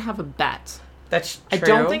still don't have a bet. That's true. I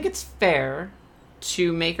don't think it's fair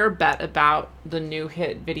to make our bet about the new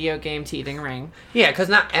hit video game Teething Ring. Yeah, because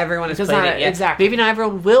not everyone has Because played not- it yet. exactly. Maybe not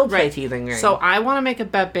everyone will play Right. Teething Ring. So I want to make a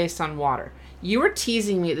bet based on water. You were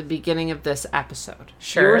teasing me at the beginning of this episode.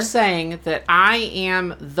 Sure. You were saying that I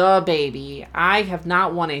am the baby. I have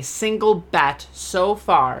not won a single bet so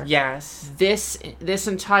far. yes. This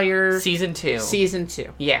entire Season 2. season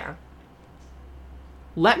 2. Yeah.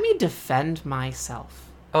 Let me defend myself.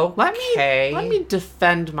 Okay. Let me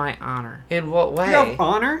defend my honor. In what way? You have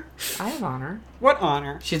honor? I have honor. What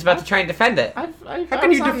honor? She's about to try and defend it. How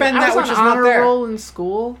can you defend that which is not honor there? roll in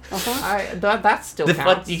school. Uh-huh. That still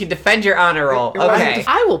counts. You can defend your honor roll. It wasn't Okay.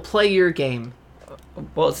 I will play your game.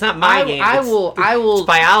 Well, it's not my game. I It's will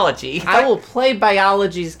biology. I will play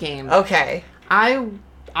biology's game. Okay.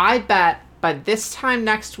 I bet by this time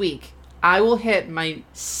next week I will hit my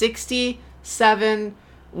 67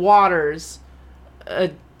 waters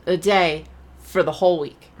a day for the whole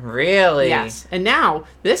week. Really? Yes. And now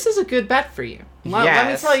this is a good bet for you. Let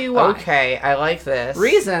me tell you why. Okay, I like this.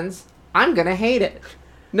 Reasons I'm gonna hate it.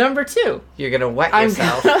 Number 2, You're gonna wet I'm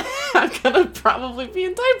yourself. gonna probably be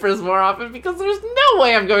in diapers more often because there's no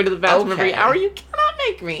way I'm going to the bathroom every Okay. hour. You cannot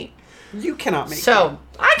make me. You cannot make So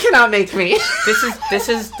I cannot make me. this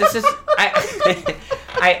is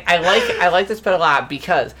I like this bet a lot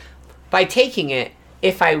because by taking it,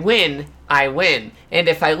 if I win, I win. And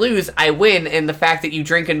if I lose, I win in the fact that you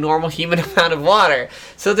drink a normal human amount of water.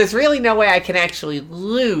 So there's really no way I can actually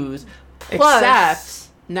lose. Plus, Except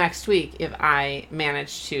next week if I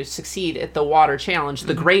manage to succeed at the water challenge,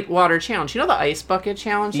 the Great Water Challenge. You know the ice bucket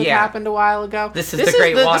challenge that Yeah. happened a while ago? this is the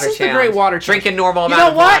Great Water This is Challenge. the Great Water Challenge. Drink a normal You amount know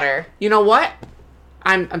of what? water. You know what?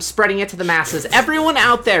 I'm spreading it to the masses. Everyone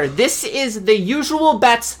out there, this is the Usual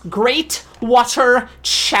Bets Great Water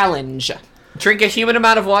Challenge. Drink a human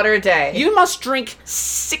amount of water a day. You must drink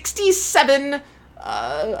 67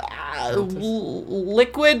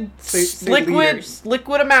 liquid liters.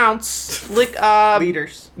 liquid amounts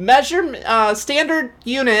Liters. measure standard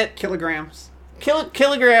unit Kilograms.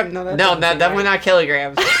 kilogram. No, that No, doesn't seem definitely right. not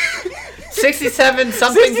kilograms. 67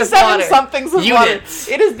 somethings of 67 water. somethings of Units.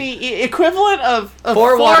 water. It is the equivalent of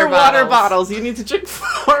Four water water bottles. bottles. You need to drink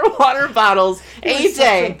 4 water bottles You're a such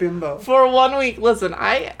day a bimbo. for 1 week. Listen,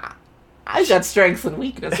 I've got strengths and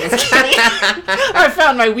weaknesses. I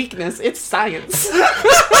found my weakness. It's science.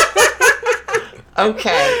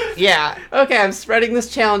 Okay, yeah. Okay, I'm spreading this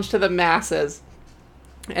challenge to the masses.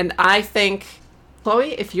 And I think,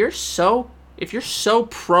 Chloe, if you're so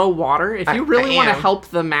pro water, if you really I want to am. help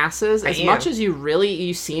the masses as am. much as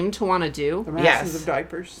you seem to want to do, The masses Yes. of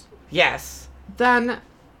diapers. Yes. then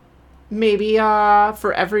maybe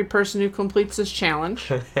for every person who completes this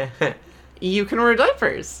challenge, you can wear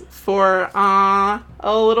diapers for a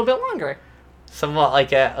little bit longer. Somewhat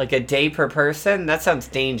like a day per person. That sounds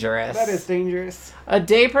dangerous. That is dangerous. A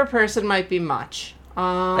day per person might be much.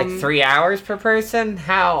 like 3 hours per person.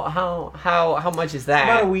 How much is that?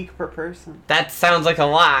 About a week per person. That sounds like a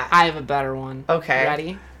lot. I have a better one. Okay.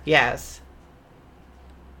 Ready? Yes.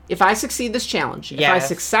 If I succeed this challenge, if I Yes.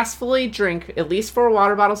 successfully drink at least 4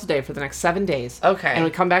 water bottles a day for the next 7 days, Okay. and we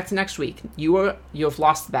come back to next week, you have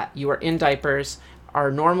lost the bet. You are in diapers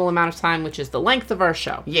our normal amount of time, which is the length of our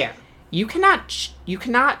show. Yeah. You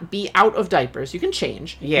cannot be out of diapers. You can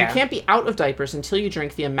change. Yeah. You can't be out of diapers until you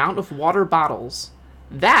drink the amount of water bottles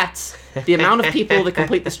that the amount of people that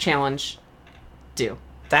complete this challenge do.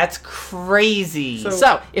 That's crazy.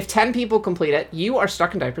 So, if 10 people complete it, you are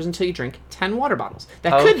stuck in diapers until you drink 10 water bottles.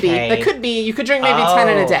 That could be you could drink maybe 10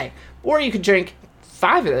 in a Oh. day. Or you could drink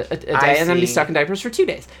 5 a day I and then be see. stuck in diapers for 2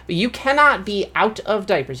 days. But you cannot be out of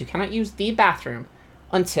diapers. You cannot use the bathroom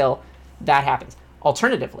until that happens.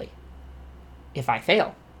 Alternatively, if I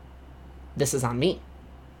fail, this is on me.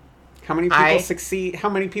 How many people succeed? How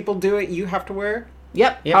many people do it? You have to wear?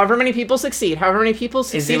 Yep. However many people succeed. However many people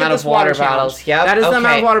succeed is the amount at this of water challenge. bottles. Yep. That is the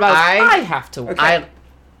amount of water bottles I have to wear. Okay.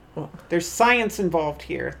 There's science involved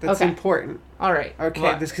here. That's important. All right.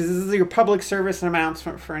 Okay, because this is your public service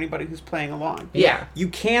announcement for anybody who's playing along. Yeah. You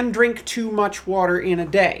can drink too much water in a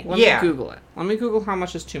day. Let me Google it. Let me Google how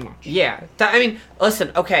much is too much. Yeah. I mean,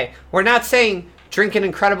 listen, okay, we're not saying drink an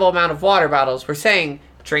incredible amount of water bottles. We're saying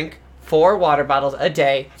drink 4 water bottles a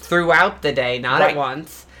day throughout the day, not at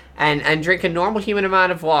once. And drink a normal human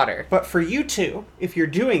amount of water. But for you two, if you're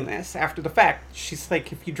doing this after the fact, she's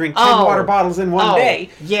like, if you drink 10 water bottles in one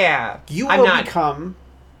day, you will become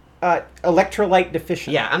electrolyte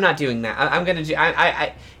deficient. Yeah, I'm not doing that. I'm gonna do.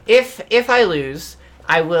 If I lose,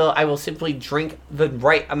 I will simply drink the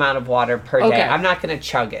right amount of water per day. I'm not gonna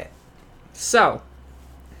chug it. So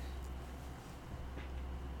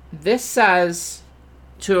this says,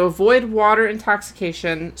 to avoid water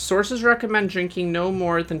intoxication, sources recommend drinking no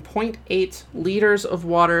more than 0.8 liters of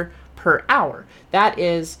water per hour. That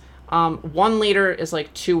is, 1 liter is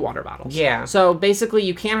like 2 water bottles. Yeah. So basically,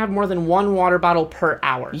 you can't have more than 1 water bottle per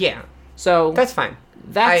hour. Yeah. So that's fine.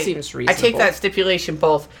 That seems reasonable. I take that stipulation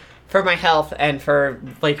both for my health and for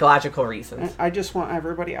logical reasons. I just want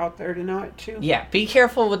everybody out there to know it too. Yeah. Be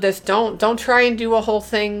careful with this. Don't try and do a whole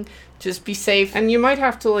thing. Just be safe. And you might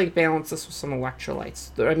have to, balance this with some electrolytes.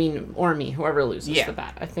 I mean, or me, whoever loses the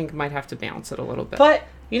bet. I think might have to balance it a little bit. But,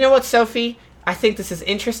 you know what, Sophie? I think this is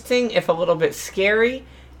interesting, if a little bit scary.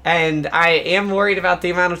 And I am worried about the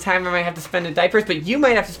amount of time I might have to spend in diapers. But you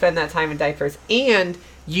might have to spend that time in diapers. And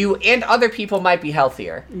you and other people might be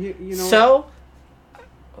healthier. You know so,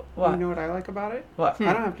 what? You know what I like about it? What?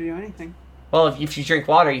 I don't have to do anything. Well, if you drink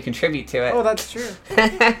water, you contribute to it. Oh, that's true.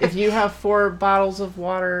 If you have 4 bottles of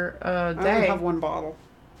water a day... I only have 1 bottle.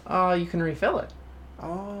 You can refill it.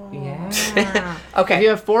 Oh. Yeah. Okay. If you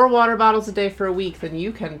have 4 water bottles a day for a week, then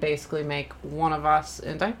you can basically make one of us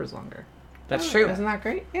in diapers longer. That's true. Isn't that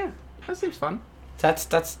great? Yeah. That seems fun.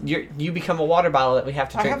 You become a water bottle that we have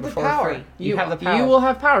to drink before we're free. You have the power. You will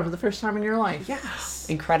have power for the first time in your life. Yes.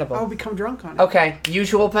 Incredible. I'll become drunk on it. Okay.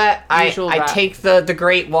 Usual bet. I take the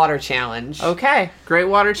Great Water Challenge. Okay. Great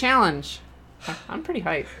Water Challenge. I'm pretty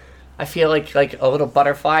hyped. I feel like a little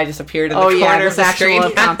butterfly just appeared in the corner of the screen.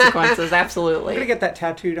 There's actual consequences. Absolutely. I'm going to get that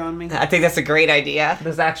tattooed on me. I think that's a great idea.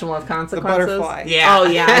 There's actual consequences. The butterfly. Yeah. Oh,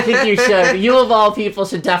 yeah. I think you should. You, of all people,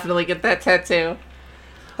 should definitely get that tattoo.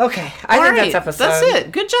 Okay, I think that's episode. That's it.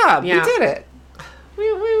 Good job. Yeah. You did it. We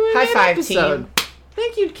High five, team.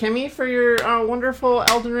 Thank you, Kimmy, for your wonderful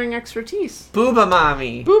Elden Ring expertise. Booba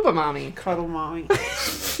mommy. Booba mommy. Cuddle mommy.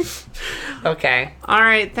 Okay. All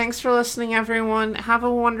right. Thanks for listening, everyone. Have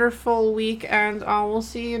a wonderful week, and we'll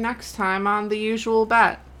see you next time on The Usual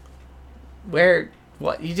Bet.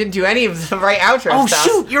 What? You didn't do any of the right outro stuff.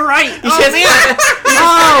 Oh, shoot. You're right. You just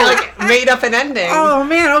made up an ending. Oh,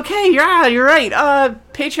 man. Okay. You're right.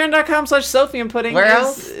 Patreon.com/Sophie and Pudding. Where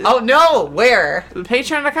else? Oh, no. Where?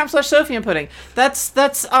 Patreon.com/Sophie and Pudding.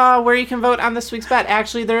 That's where you can vote on this week's bet.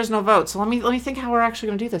 Actually, there is no vote. So let me think how we're actually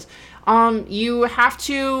going to do this. You have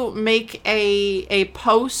to make a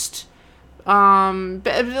post.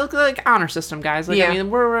 Like honor system, guys. I mean,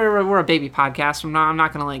 we're a baby podcast. I'm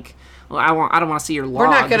not gonna I don't want to see your logs. We're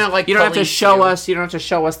not gonna You don't have to show us. You don't have to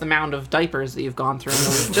show us the amount of diapers that you've gone through.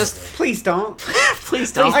 Just please don't.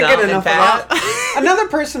 Please don't. I get enough of that. Another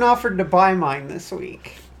person offered to buy mine this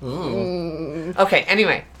week. Okay.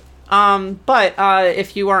 Anyway. But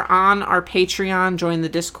if you are on our Patreon, join the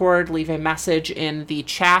Discord, leave a message in the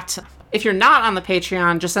chat. If you're not on the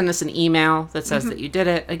Patreon, just send us an email that says that you did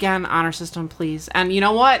it. Again, honor system, please. And you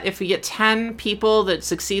know what? If we get 10 people that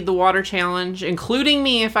succeed the water challenge, including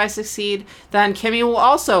me if I succeed, then Kimmy will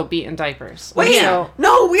also be in diapers. Wait, no,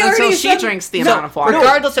 we already until she drinks the amount of water.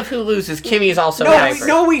 Regardless of who loses, Kimmy is also in diapers.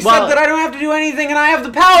 We said that I don't have to do anything and I have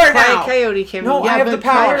the power now. Coyote, Kimmy. No, I have the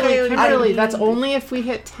power. Kimberly, that's only if we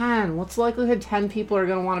hit 10. What's the likelihood 10 people are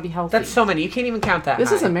going to want to be healthy? That's so many. You can't even count that.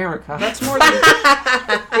 This is America. That's more than...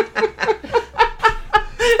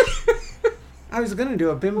 I was gonna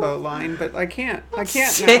do a bimbo line, but I can't now.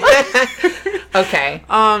 Okay.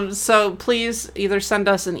 So please either send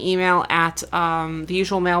us an email at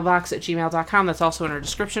theusualmailbox@gmail.com. That's also in our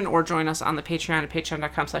description, or join us on the Patreon at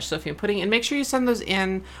patreon.com/Sophie and Pudding. And make sure you send those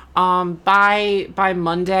in by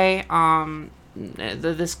Monday.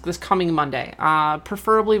 This coming Monday,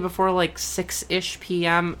 preferably before 6-ish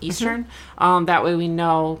p.m. Eastern. That way we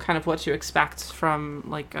know kind of what to expect from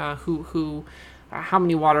who how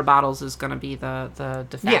many water bottles is going to be the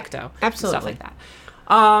de facto. Yeah, absolutely. Stuff like that.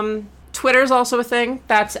 Twitter is also a thing.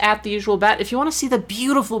 That's at The Usual Bet. If you want to see the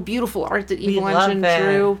beautiful, beautiful art that Evil Engine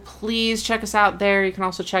drew, please check us out there. You can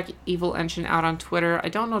also check Evil Engine out on Twitter. I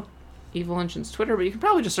don't know Evil Engine's Twitter, but you can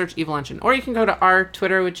probably just search Evil Engine. Or you can go to our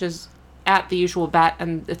Twitter, which is at The Usual Bet,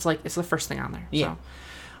 and it's the first thing on there. Yeah.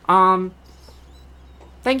 So,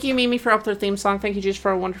 thank you, Mimi, for up their theme song. Thank you, Juice,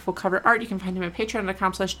 for a wonderful cover art. You can find him at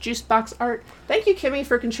patreon.com/juiceboxart. Thank you, Kimmy,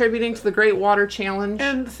 for contributing to the Great Water Challenge.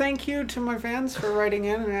 And thank you to my fans for writing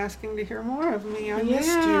in and asking to hear more of me. I missed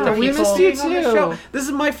you. We missed you, too. This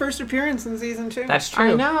is my first appearance in season 2. That's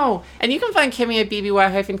true. I know. And you can find Kimmy at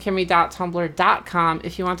bby-kimmy.tumblr.com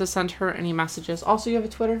if you want to send her any messages. Also, you have a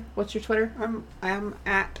Twitter. What's your Twitter? I'm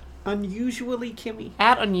at Unusually Kimmy.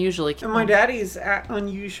 At Unusually Kimmy. And my daddy's at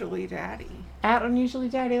Unusually Daddy. At Unusually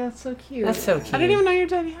Daddy, that's so cute. That's so cute. I didn't even know your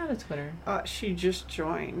daddy had a Twitter. She just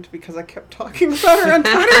joined because I kept talking about her on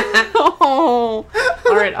Twitter. Oh.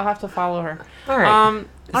 All right, I'll have to follow her. All right.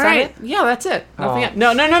 All right. It? Yeah, that's it. Nothing else.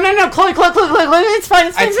 No. Chloe. It's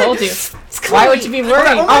fine. I told you. Why would you be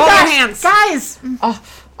worried? Oh my gosh, hands. guys.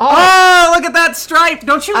 Oh, look at that stripe.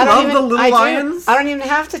 Don't you love the little lions? I don't even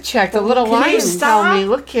have to check. The little lions tell me.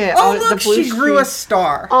 Look at look, the blue she grew a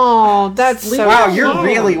star. Oh, that's so wow, you're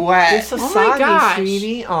really wet. You're so soggy,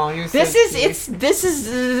 sweetie. Oh, you're so This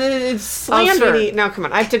is slander. Oh, sweetie. Now, come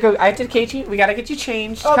on. I have to get you. We got to get you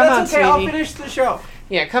changed. Oh, come that's on, okay. sweetie. I'll finish the show.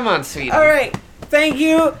 Yeah, come on, sweetie. All right. Thank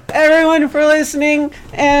you, everyone, for listening.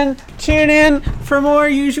 And tune in for more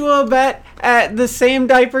Usual Bet at the same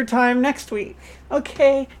diaper time next week.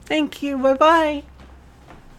 Okay. Thank you. Bye-bye.